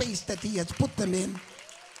space that he has put them in.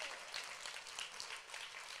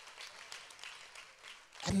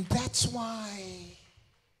 And that's why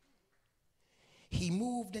he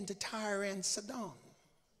moved into Tyre and Sidon,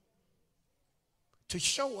 to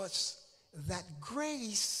show us that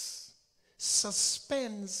grace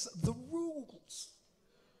suspends the rules.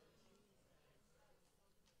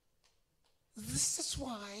 This is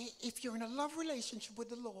why, if you're in a love relationship with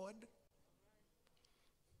the Lord,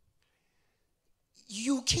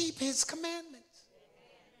 you keep his commandments.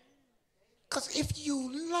 Because if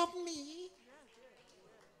you love me,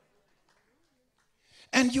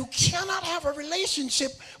 and you cannot have a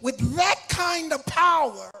relationship with that kind of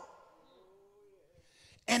power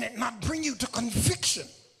and it not bring you to conviction.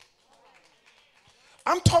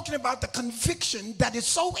 I'm talking about the conviction that is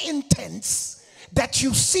so intense that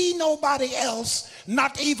you see nobody else,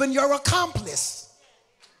 not even your accomplice.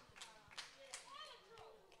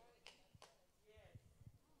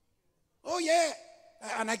 Oh yeah,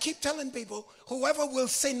 and I keep telling people, whoever will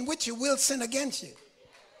sin with you will sin against you.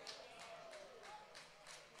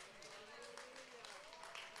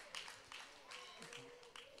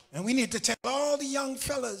 And we need to tell all the young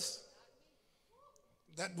fellas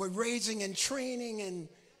that we're raising and training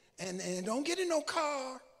and don't get in no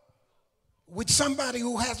car with somebody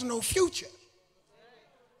who has no future.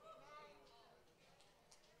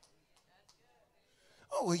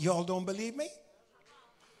 Oh, well, y'all don't believe me?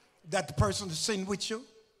 That the person who sinned with you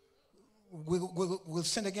will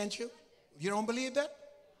sin against you? You don't believe that?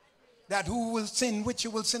 That who will sin with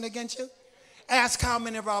you will sin against you? Ask how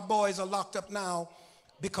many of our boys are locked up now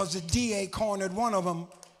because the DA cornered one of them.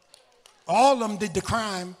 All of them did the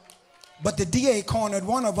crime, but the DA cornered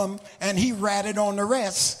one of them and he ratted on the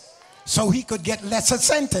rest so he could get lesser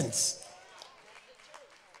sentence.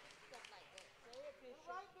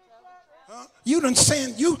 Huh? You done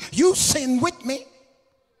sin, you sin with me.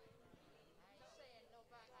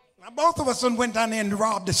 Now both of us done went down there and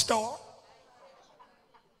robbed the store.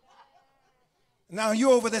 Now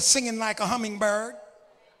you over there singing like a hummingbird.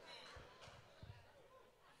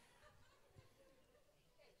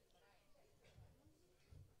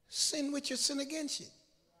 Sin with you, sin against you.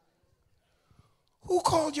 Who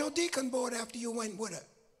called your deacon board after you went with her?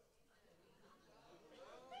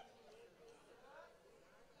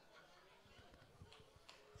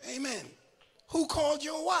 Amen. Who called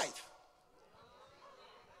your wife?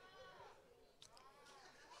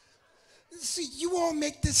 See, you all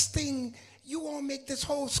make this thing, you all make this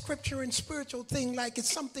whole scripture and spiritual thing like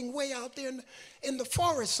it's something way out there in the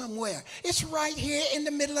forest somewhere. It's right here in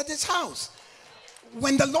the middle of this house.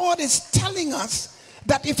 When the Lord is telling us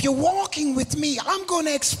that if you're walking with me, I'm going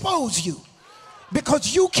to expose you.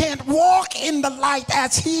 Because you can't walk in the light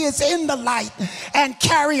as he is in the light and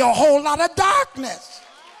carry a whole lot of darkness.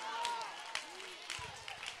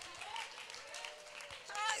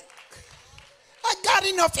 I got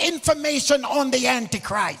enough information on the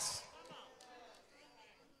Antichrist.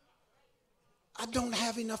 I don't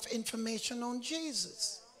have enough information on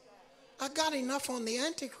Jesus. I got enough on the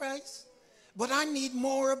Antichrist, but I need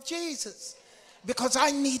more of Jesus because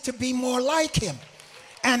I need to be more like him.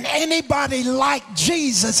 And anybody like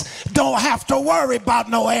Jesus don't have to worry about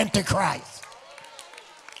no Antichrist.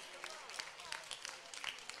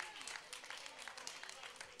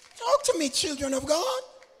 Talk to me, children of God.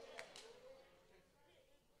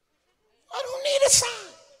 I don't need a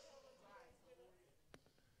sign.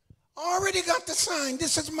 I already got the sign.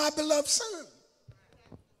 This is my beloved son,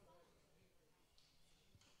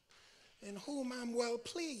 in whom I'm well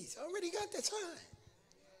pleased. I already got the sign.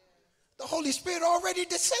 The Holy Spirit already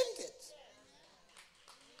descended.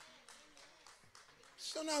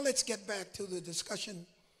 So now let's get back to the discussion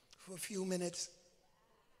for a few minutes.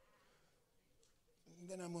 And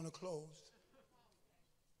then I'm going to close.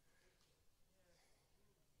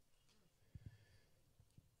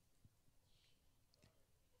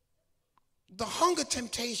 The hunger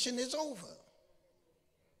temptation is over.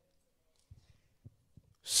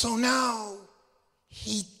 So now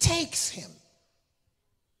he takes him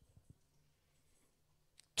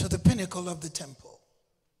to the pinnacle of the temple.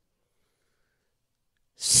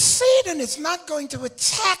 Satan is not going to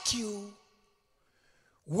attack you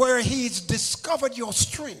where he's discovered your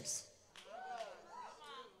strength.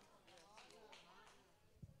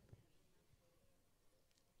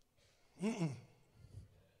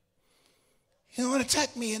 He don't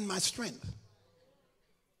attack me in my strength.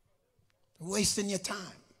 Wasting your time.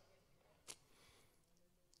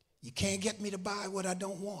 You can't get me to buy what I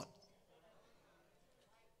don't want.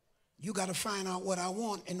 You got to find out what I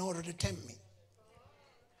want in order to tempt me.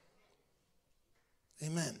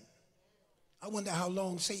 Amen. I wonder how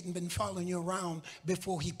long Satan been following you around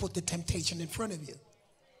before he put the temptation in front of you.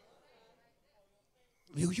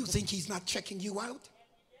 You think he's not checking you out?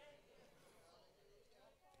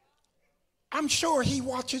 I'm sure he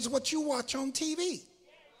watches what you watch on TV.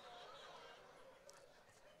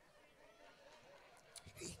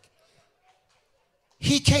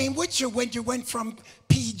 He came with you when you went from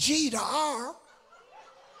PG to R.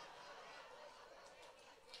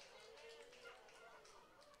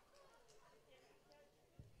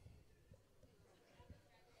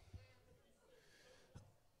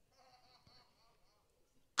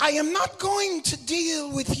 I am not going to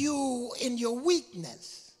deal with you in your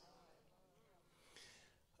weakness,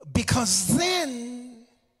 because then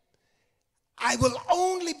I will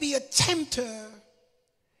only be a tempter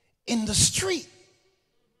in the street.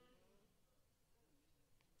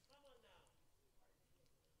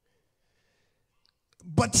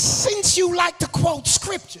 But since you like to quote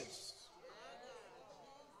scriptures,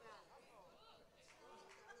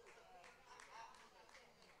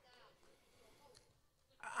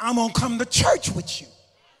 I'm going to come to church with you.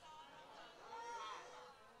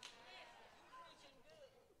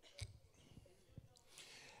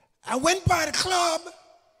 I went by the club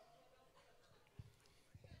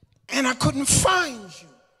and I couldn't find you.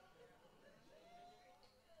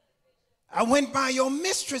 I went by your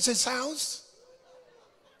mistress's house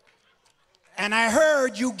and I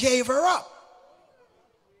heard you gave her up.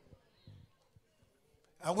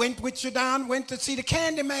 I went with you down, went to see the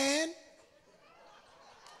candy man,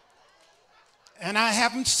 and I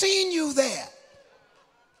haven't seen you there.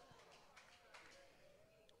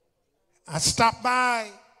 I stopped by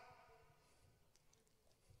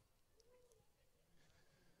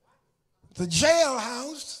the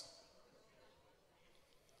jailhouse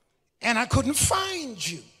and I couldn't find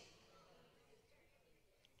you.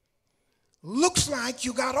 Looks like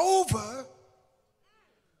you got over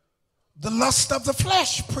the lust of the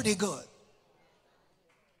flesh pretty good.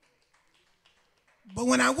 But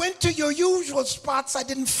when I went to your usual spots, I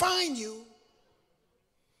didn't find you.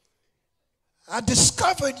 I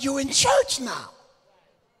discovered you in church now.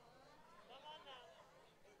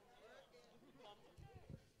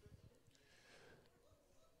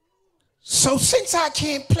 So since I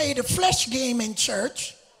can't play the flesh game in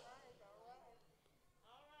church,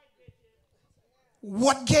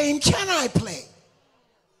 what game can I play?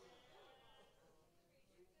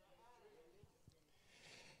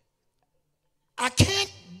 I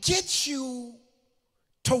can't get you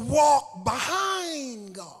to walk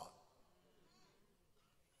behind God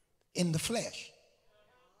in the flesh,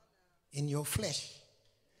 in your flesh.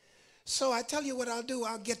 So I tell you what I'll do.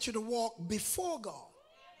 I'll get you to walk before God.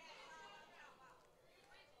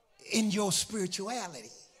 in your spirituality.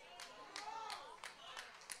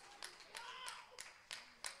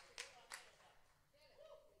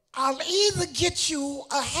 I'll either get you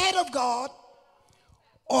ahead of God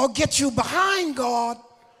or get you behind God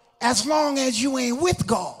as long as you ain't with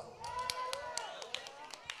God.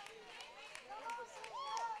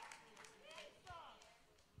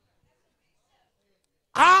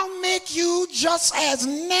 I'll make you just as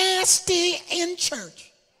nasty in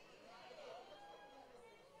church.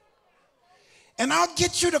 And I'll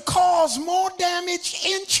get you to cause more damage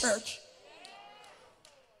in church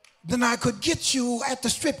than I could get you at the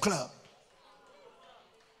strip club.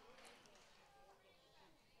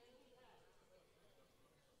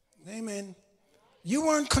 Amen. You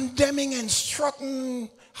weren't condemning and strutting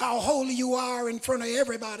how holy you are in front of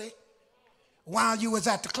everybody while you was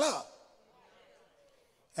at the club.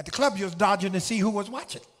 At the club, you was dodging to see who was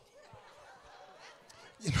watching.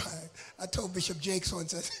 You know, I told Bishop Jakes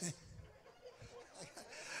once, I said,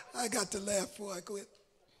 I got to laugh before I quit.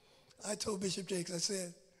 I told Bishop Jakes, I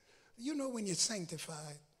said, you know when you're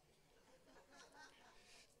sanctified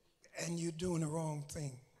and you're doing the wrong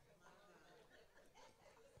thing.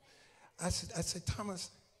 I said, Thomas,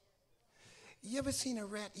 you ever seen a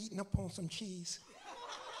rat eating up on some cheese?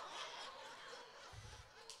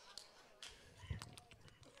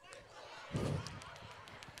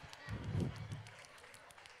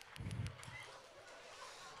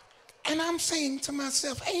 And I'm saying to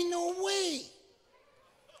myself, ain't no way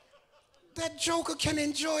that joker can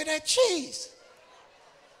enjoy that cheese.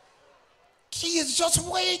 He is just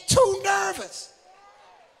way too nervous.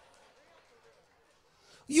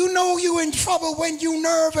 You know you're in trouble when you're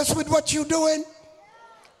nervous with what you're doing.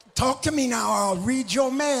 Talk to me now, I'll read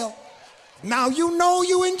your mail. Now you know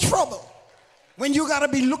you're in trouble when you got to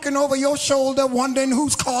be looking over your shoulder, wondering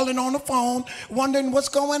who's calling on the phone, wondering what's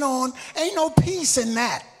going on. Ain't no peace in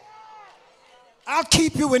that. I'll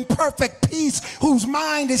keep you in perfect peace whose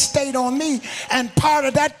mind is stayed on me. And part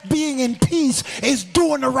of that being in peace is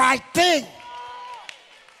doing the right thing.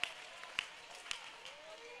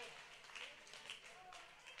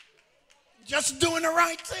 Just doing the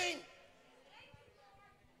right thing.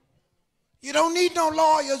 You don't need no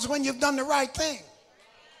lawyers when you've done the right thing.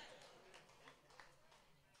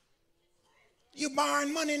 You're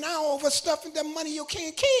borrowing money now over stuff and the money you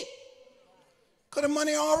can't keep. Because the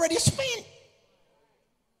money already spent.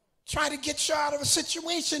 Try to get you out of a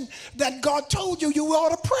situation that God told you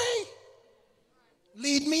ought to pray.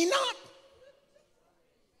 Lead me not.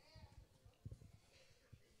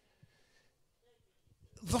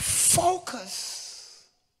 The focus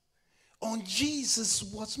on Jesus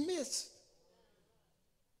was missed.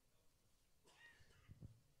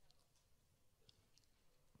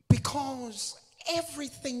 Because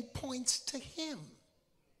everything points to him.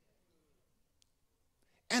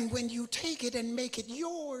 And when you take it and make it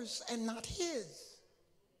yours and not his,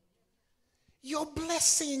 your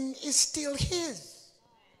blessing is still his.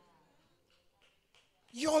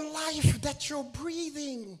 Your life that you're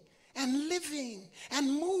breathing and living and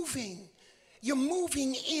moving, you're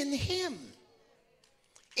moving in him.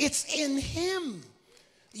 It's in him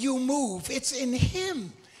you move. It's in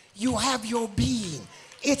him you have your being.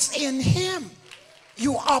 It's in him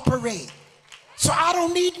you operate. So I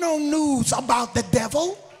don't need no news about the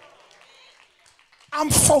devil. I'm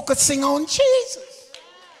focusing on Jesus.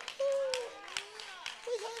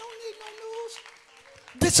 I don't need no news.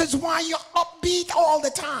 This is why you're upbeat all the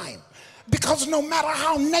time. Because no matter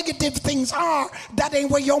how negative things are, that ain't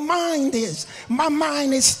where your mind is. My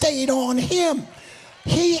mind is stayed on him.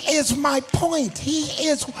 He is my point. He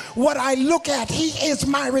is what I look at. He is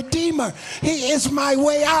my redeemer. He is my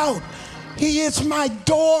way out. He is my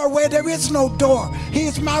door where there is no door. He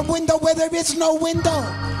is my window where there is no window.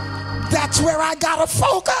 That's where I gotta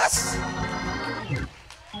focus.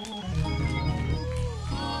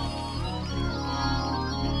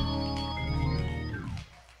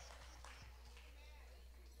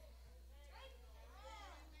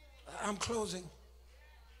 I'm closing.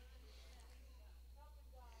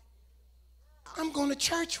 I'm going to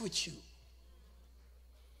church with you.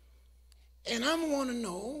 And I want to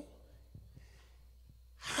know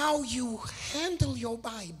how you handle your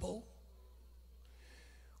Bible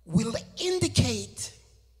will indicate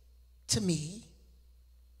to me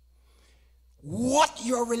what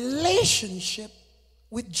your relationship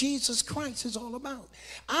with Jesus Christ is all about.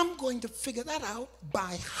 I'm going to figure that out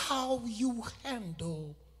by how you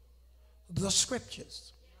handle the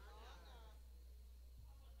scriptures.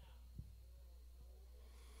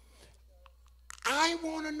 I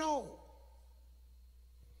want to know,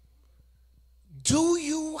 do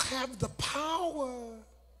you have the power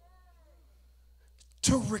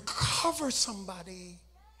to recover somebody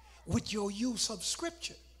with your use of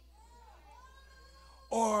scripture?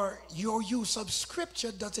 Or your use of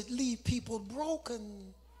scripture, does it leave people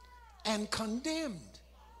broken and condemned?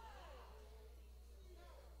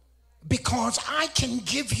 Because I can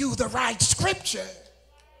give you the right scripture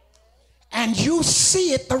and you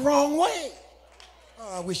see it the wrong way.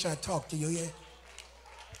 Oh, I wish I talked to you.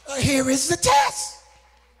 Yeah. Here is the test.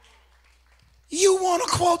 You want to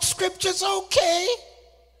quote scriptures? Okay.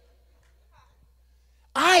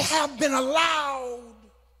 I have been allowed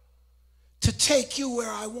to take you where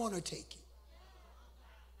I want to take you.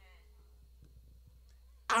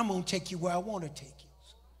 I'm going to take you where I want to take you.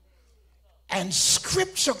 And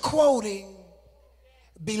scripture quoting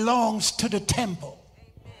belongs to the temple.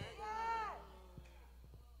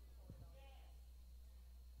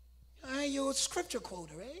 You're a scripture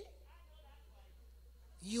quoter, eh?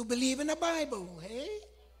 You believe in the Bible, eh?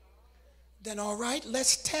 Then all right,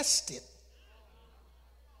 let's test it.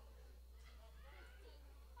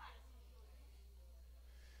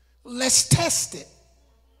 Let's test it.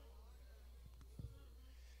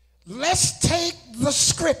 Let's take the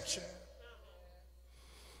scripture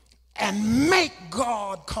and make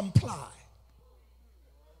God comply.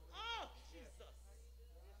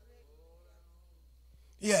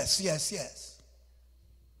 Yes, yes, yes.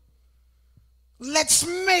 Let's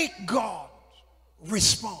make God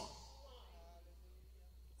respond.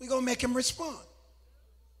 We're going to make him respond.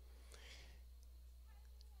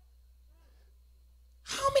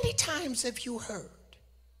 How many times have you heard,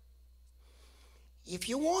 if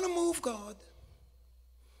you want to move God,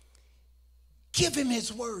 give him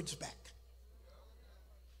his words back.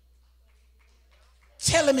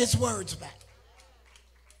 Tell him his words back.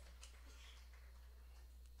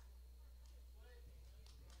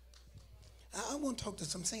 I want to talk to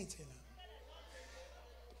some saints here now.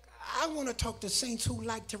 I want to talk to saints who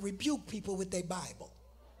like to rebuke people with their Bible.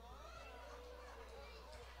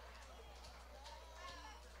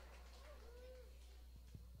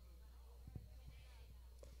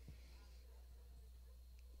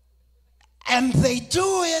 And they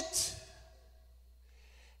do it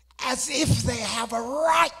as if they have a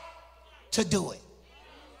right to do it.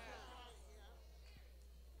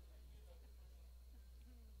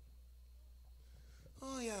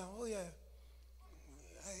 Oh yeah.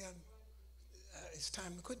 It's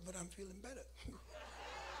time to quit, but I'm feeling better.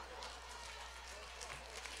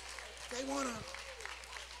 They want to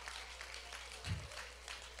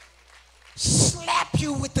slap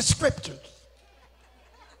you with the scriptures.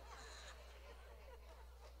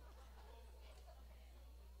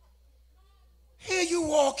 Here you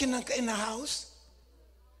walk in the house,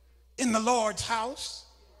 in the Lord's house,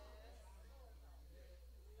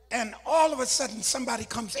 and all of a sudden somebody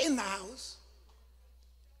comes in the house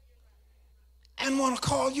and want to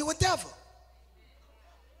call you a devil.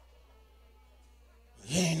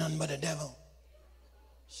 He ain't nothing but a devil.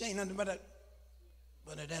 She ain't nothing but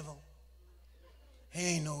a devil.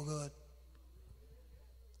 He ain't no good.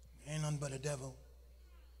 He ain't nothing but a devil.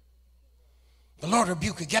 The Lord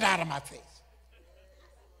rebuke you. Get out of my face.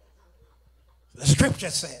 The scripture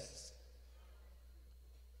says.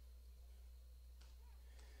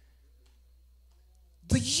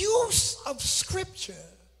 The use of scripture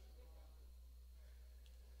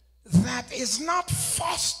that is not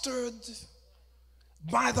fostered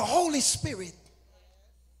by the Holy Spirit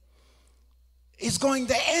is going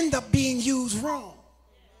to end up being used wrong.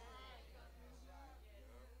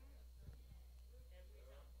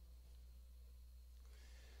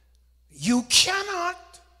 You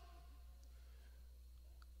cannot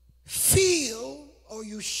feel, or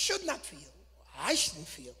you should not feel, I shouldn't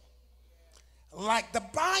feel, like the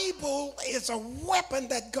Bible is a weapon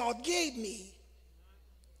that God gave me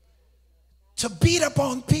to beat up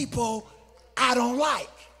on people I don't like,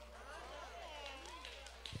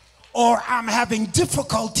 or I'm having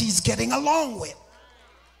difficulties getting along with.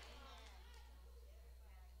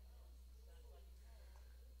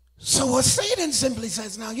 So what Satan simply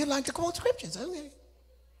says, now you like to quote scriptures, okay.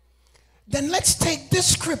 Then let's take this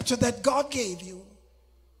scripture that God gave you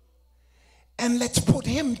and let's put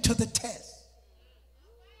him to the test.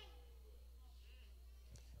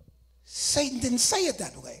 Satan didn't say it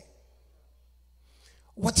that way.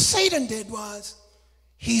 What Satan did was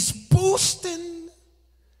he's boosting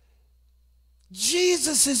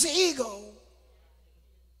Jesus' ego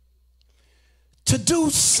to do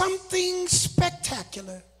something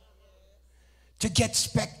spectacular, to get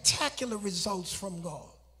spectacular results from God,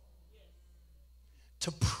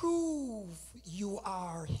 to prove you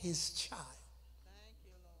are his child.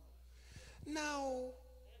 Now,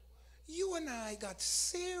 you and I got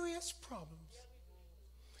serious problems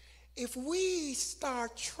if we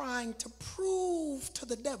start trying to prove to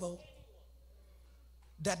the devil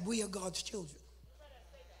that we are God's children,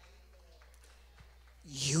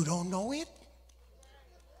 you don't know it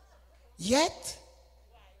yet.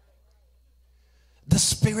 The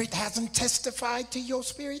Spirit hasn't testified to your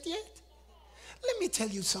spirit yet. Let me tell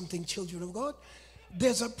you something, children of God.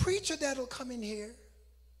 There's a preacher that'll come in here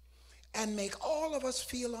and make all of us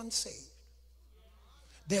feel unsaved.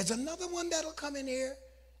 There's another one that'll come in here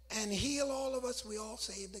and heal all of us. We all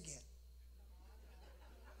saved again.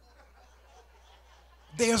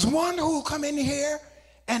 There's one who will come in here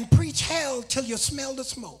and preach hell till you smell the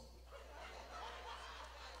smoke.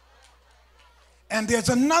 And there's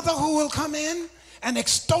another who will come in and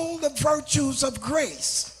extol the virtues of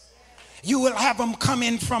grace. You will have them come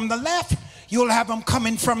in from the left. You'll have them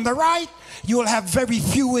coming from the right. You'll have very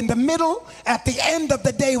few in the middle. At the end of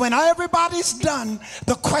the day, when everybody's done,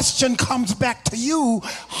 the question comes back to you: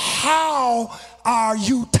 how are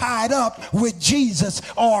you tied up with Jesus,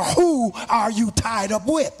 or who are you tied up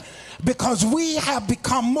with? Because we have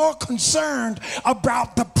become more concerned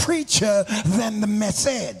about the preacher than the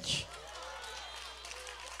message.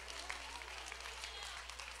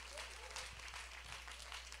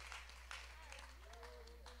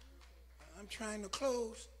 I'm trying to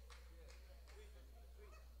close.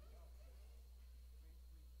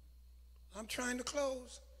 I'm trying to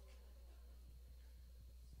close.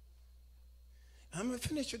 I'm not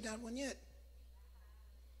finished with that one yet.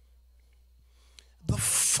 The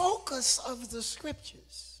focus of the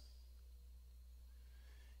scriptures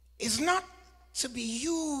is not to be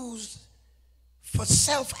used for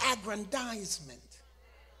self-aggrandizement,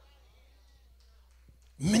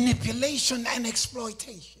 manipulation, and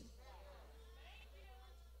exploitation.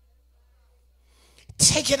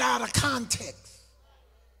 Take it out of context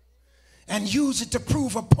and use it to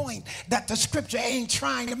prove a point that the scripture ain't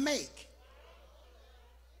trying to make.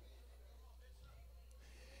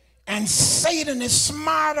 And Satan is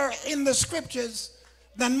smarter in the scriptures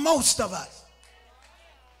than most of us.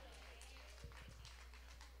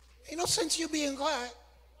 Ain't no sense you being quiet.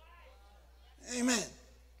 Amen.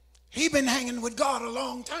 He been hanging with God a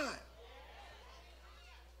long time.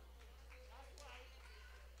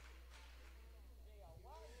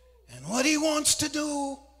 And what he wants to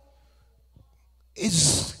do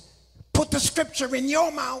is put the scripture in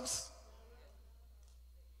your mouth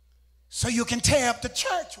so you can tear up the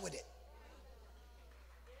church with it.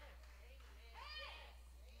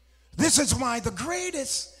 This is why the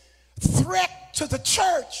greatest threat to the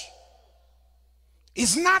church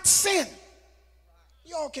is not sin.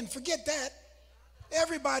 Y'all can forget that.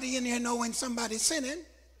 Everybody in here know when somebody's sinning.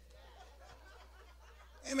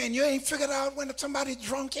 Amen. You ain't figured out when somebody's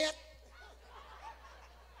drunk yet?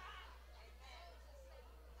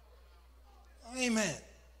 Amen.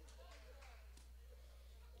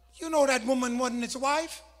 You know that woman wasn't his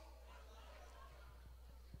wife?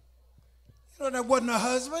 You know that wasn't her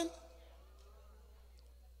husband?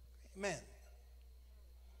 Amen.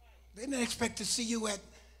 They didn't expect to see you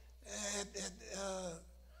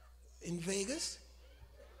in Vegas.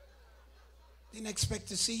 Didn't expect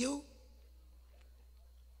to see you.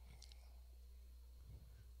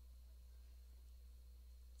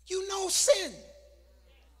 You know sin.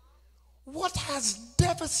 What has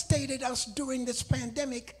devastated us during this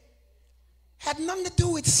pandemic had nothing to do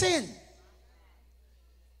with sin.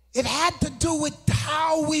 It had to do with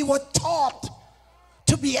how we were taught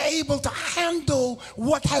to be able to handle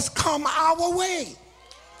what has come our way.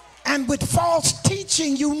 And with false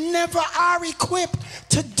teaching, you never are equipped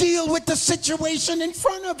to deal with the situation in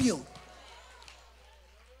front of you.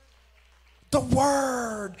 The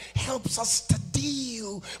word helps us to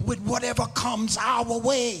deal with whatever comes our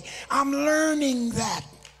way. I'm learning that.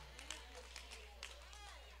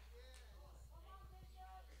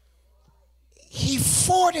 He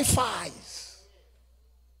fortifies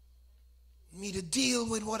me to deal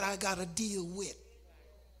with what I got to deal with.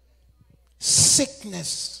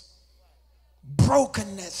 Sickness,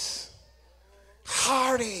 brokenness,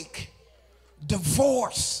 heartache,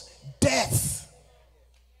 divorce, death,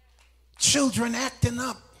 children acting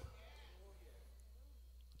up.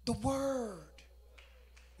 The word.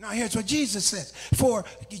 Now here's what Jesus says. For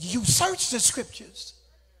you search the scriptures,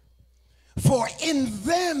 for in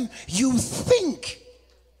them you think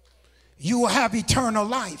you have eternal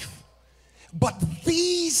life. But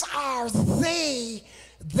these are they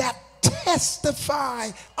that testify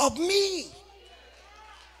of me.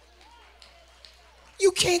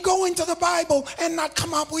 You can't go into the Bible and not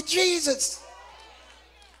come up with Jesus.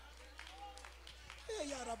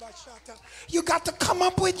 You got to come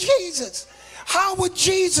up with Jesus. How would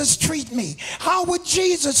Jesus treat me? How would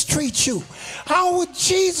Jesus treat you? How would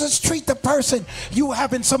Jesus treat the person you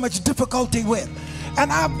having so much difficulty with?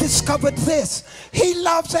 And I've discovered this. He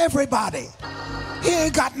loves everybody. He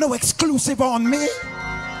ain't got no exclusive on me.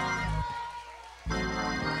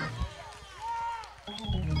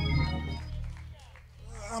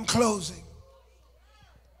 I'm closing.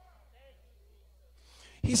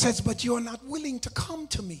 He says, but you're not willing to come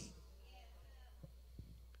to me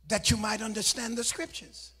that you might understand the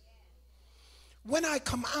scriptures. When I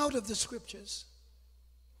come out of the scriptures,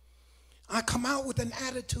 I come out with an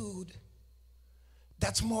attitude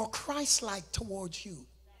that's more Christ-like towards you.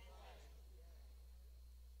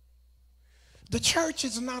 The church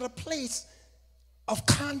is not a place of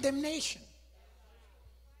condemnation.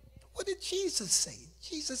 What did Jesus say?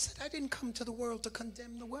 Jesus said, I didn't come to the world to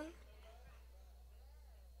condemn the world.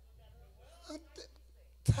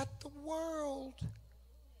 That the world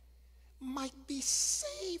might be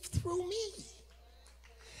saved through me.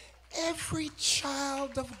 Every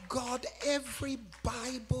child of God, every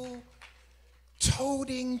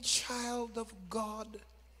Bible-toting child of God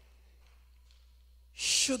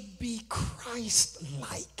should be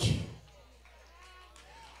Christ-like.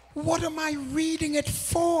 What am I reading it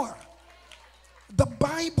for? The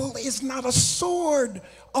Bible is not a sword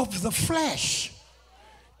of the flesh.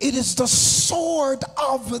 It is the sword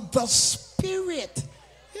of the Spirit.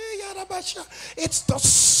 It's the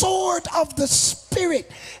sword of the Spirit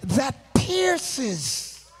that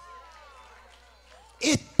pierces.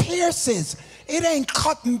 It pierces. It ain't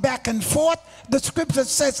cutting back and forth. The scripture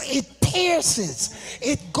says it pierces.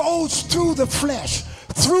 It goes through the flesh,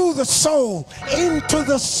 through the soul, into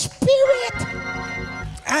the spirit.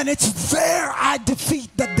 And it's there I defeat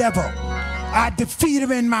the devil. I defeat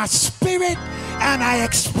him in my spirit, and I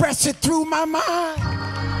express it through my mind.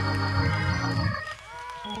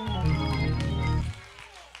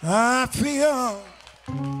 I feel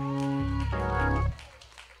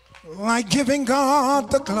like giving God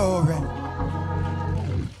the glory.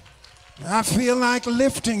 I feel like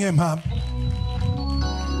lifting him up.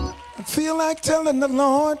 I feel like telling the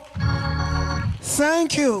Lord,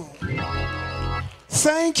 thank you.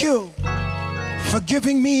 Thank you for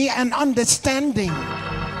giving me an understanding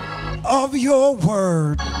of your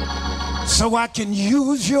word so I can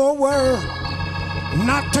use your word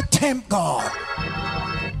not to tempt God,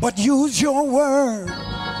 but use your word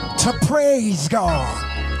to praise God.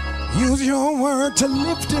 Use your word to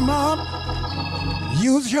lift him up.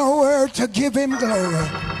 Use your word to give him glory.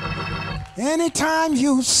 Anytime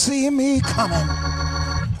you see me coming,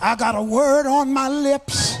 I got a word on my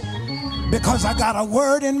lips because I got a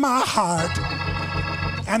word in my heart.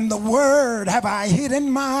 And the word have I hid in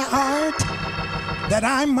my heart that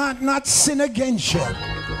I might not sin against you.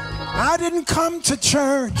 I didn't come to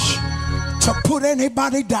church to put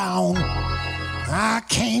anybody down. I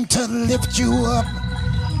came to lift you up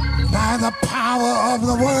by the power of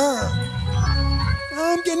the word.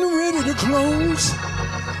 I'm getting ready to close,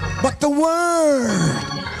 but the word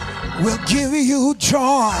will give you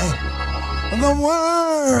joy. The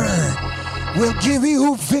word will give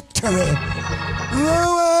you victory. The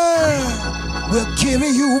word will give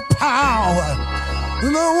you power.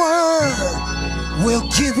 The word will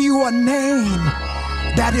give you a name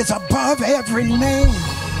that is above every name,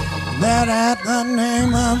 that at the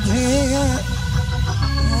name of Jesus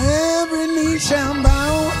every knee shall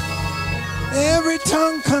bow, every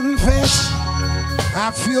tongue confess.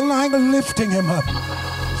 I feel like lifting him up.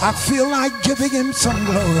 I feel like giving him some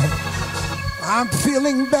glory. I'm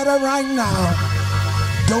feeling better right now.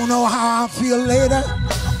 Don't know how I'll feel later,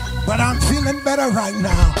 but I'm feeling better right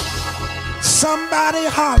now. Somebody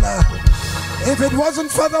holler. If it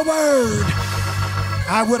wasn't for the word,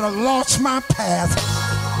 I would have lost my path,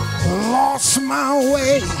 lost my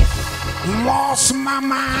way, lost my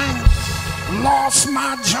mind, lost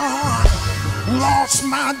my joy, lost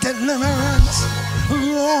my deliverance,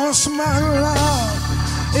 lost my love.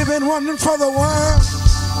 If it wasn't for the word,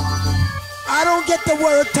 I don't get the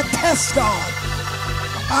word to test God.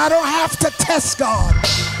 I don't have to test God.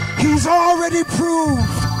 He's already proved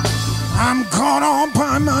I'm gone on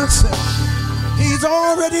by myself. He's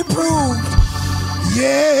already proved,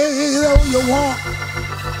 yea, though you walk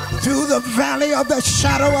through the valley of the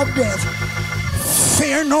shadow of death,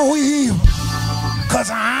 fear no evil, because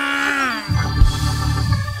I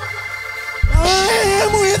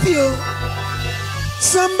am with you.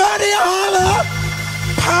 Somebody holler,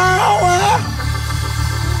 power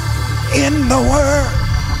in the word.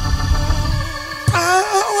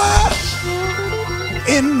 Power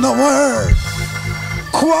in the word.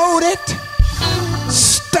 Quote it.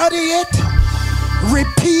 study it,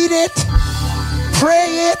 repeat it,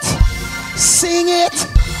 pray it, sing it,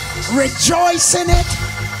 rejoice in it.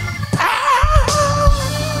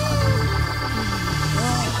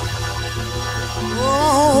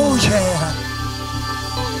 Oh yeah.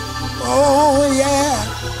 Oh yeah.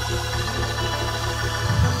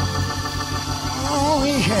 Oh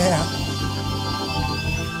yeah.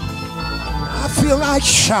 I feel like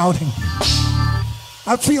shouting.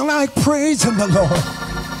 I feel like praising the Lord.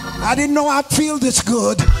 I didn't know I'd feel this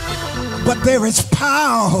good, but there is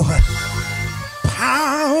power.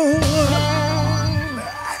 Power.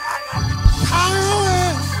 Power.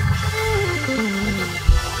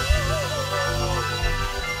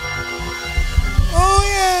 Oh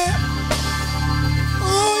yeah.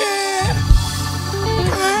 Oh yeah.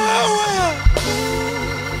 Power.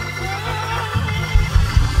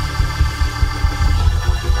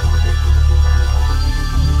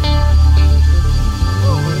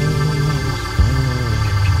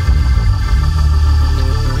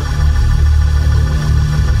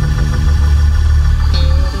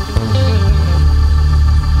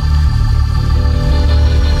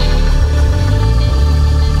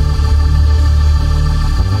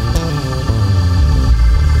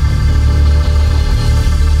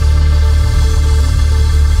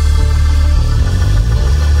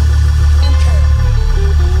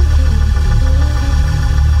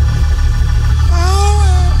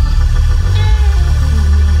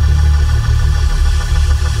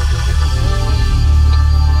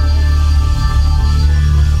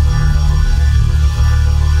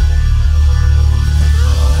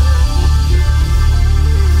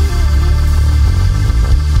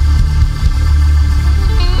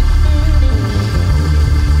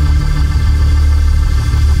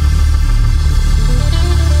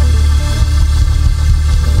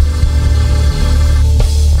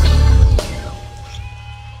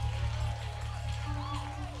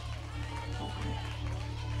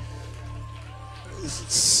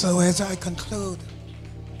 So as I conclude,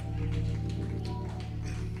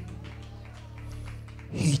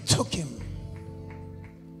 he took him.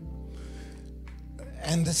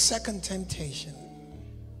 And the second temptation,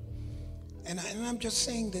 and I'm just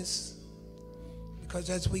saying this because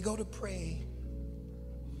as we go to pray,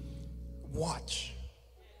 watch.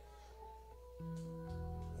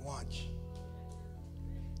 Watch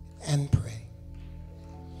and pray.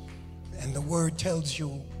 And the word tells you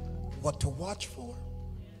what to watch for.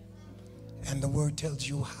 And the word tells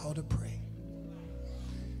you how to pray.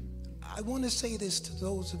 I want to say this to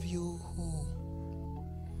those of you who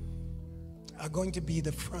are going to be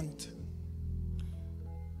the front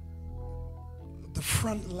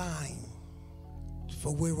line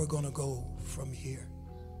for where we're going to go from here.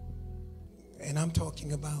 And I'm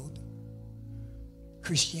talking about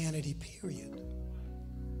Christianity, period.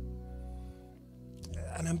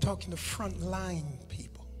 And I'm talking to front line people.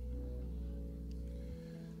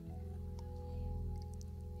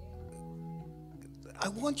 I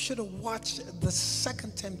want you to watch the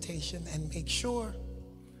second temptation and make sure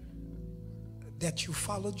that you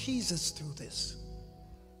follow Jesus through this.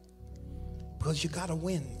 Because you got to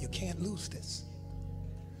win. You can't lose this.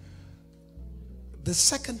 The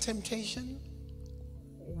second temptation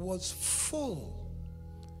was full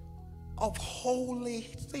of holy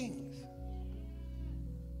things.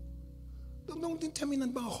 Don't tell me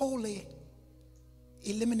nothing about holy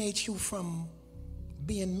eliminates you from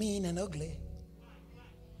being mean and ugly.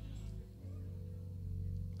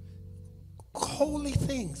 Holy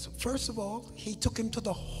things. First of all, he took him to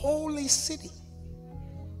the holy city.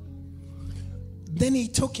 Then he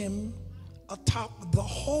took him atop the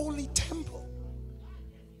holy temple.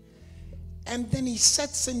 And then he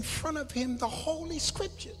sets in front of him the holy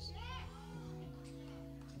scriptures.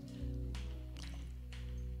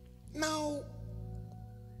 Now,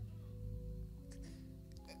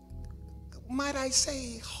 might I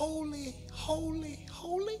say holy, holy,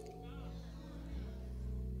 holy?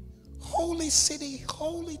 Holy city,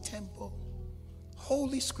 holy temple,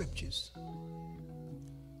 holy scriptures.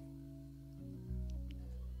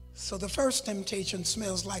 So the first temptation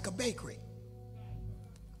smells like a bakery.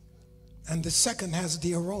 And the second has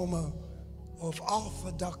the aroma of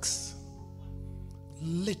orthodox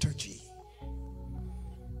liturgy.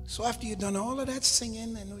 So after you've done all of that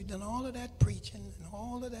singing and we've done all of that preaching and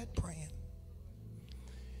all of that praying,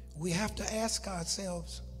 we have to ask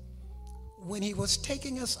ourselves, when he was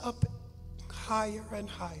taking us up higher and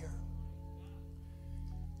higher,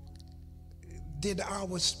 did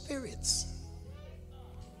our spirits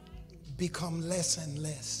become less and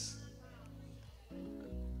less?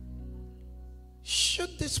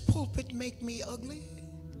 Should this pulpit make me ugly?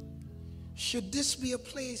 should this be a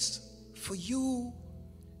place for you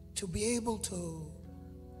to be able to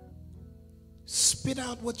spit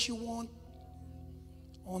out what you want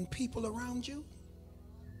on people around you?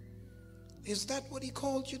 Is that what he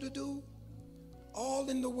called you to do? All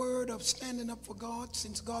in the word of standing up for God?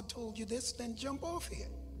 Since God told you this, then jump off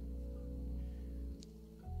here.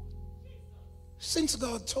 Since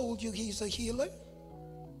God told you he's a healer,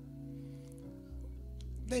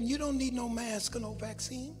 then you don't need no mask or no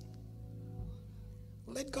vaccine.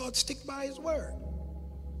 Let God stick by his word.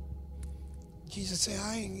 Jesus said,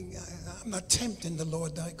 I'm not tempting the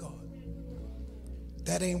Lord thy God.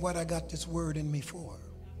 That ain't what I got this word in me for.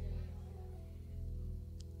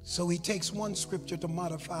 So he takes one scripture to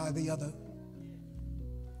modify the other.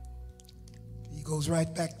 He goes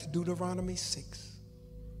right back to Deuteronomy 6.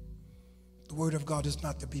 The word of God is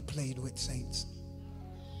not to be played with, saints.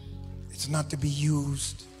 It's not to be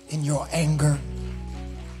used in your anger.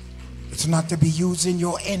 It's not to be used in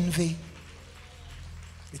your envy.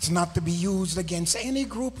 It's not to be used against any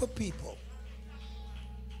group of people.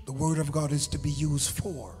 The word of God is to be used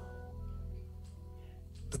for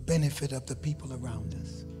the benefit of the people around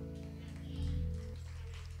us.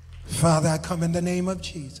 Father, I come in the name of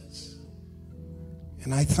Jesus,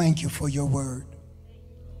 and I thank you for your word.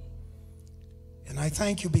 And I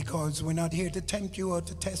thank you because we're not here to tempt you or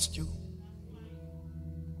to test you.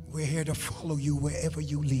 We're here to follow you wherever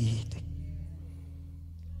you lead.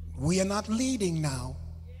 We are not leading now.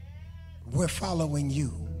 We're following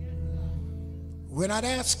you. We're not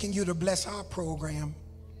asking you to bless our program.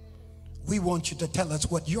 We want you to tell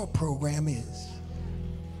us what your program is,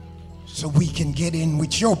 so we can get in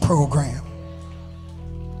with your program,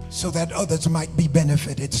 so that others might be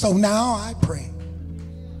benefited. So now I pray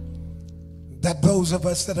that those of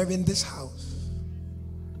us that are in this house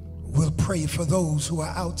will pray for those who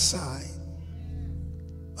are outside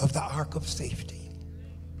of the ark of safety.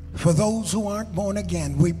 For those who aren't born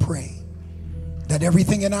again, we pray that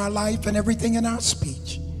everything in our life and everything in our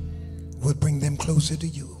speech will bring them closer to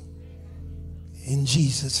you. In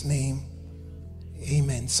Jesus' name,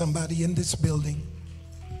 amen. Somebody in this building,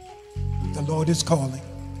 the Lord is calling.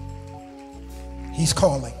 He's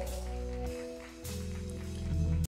calling.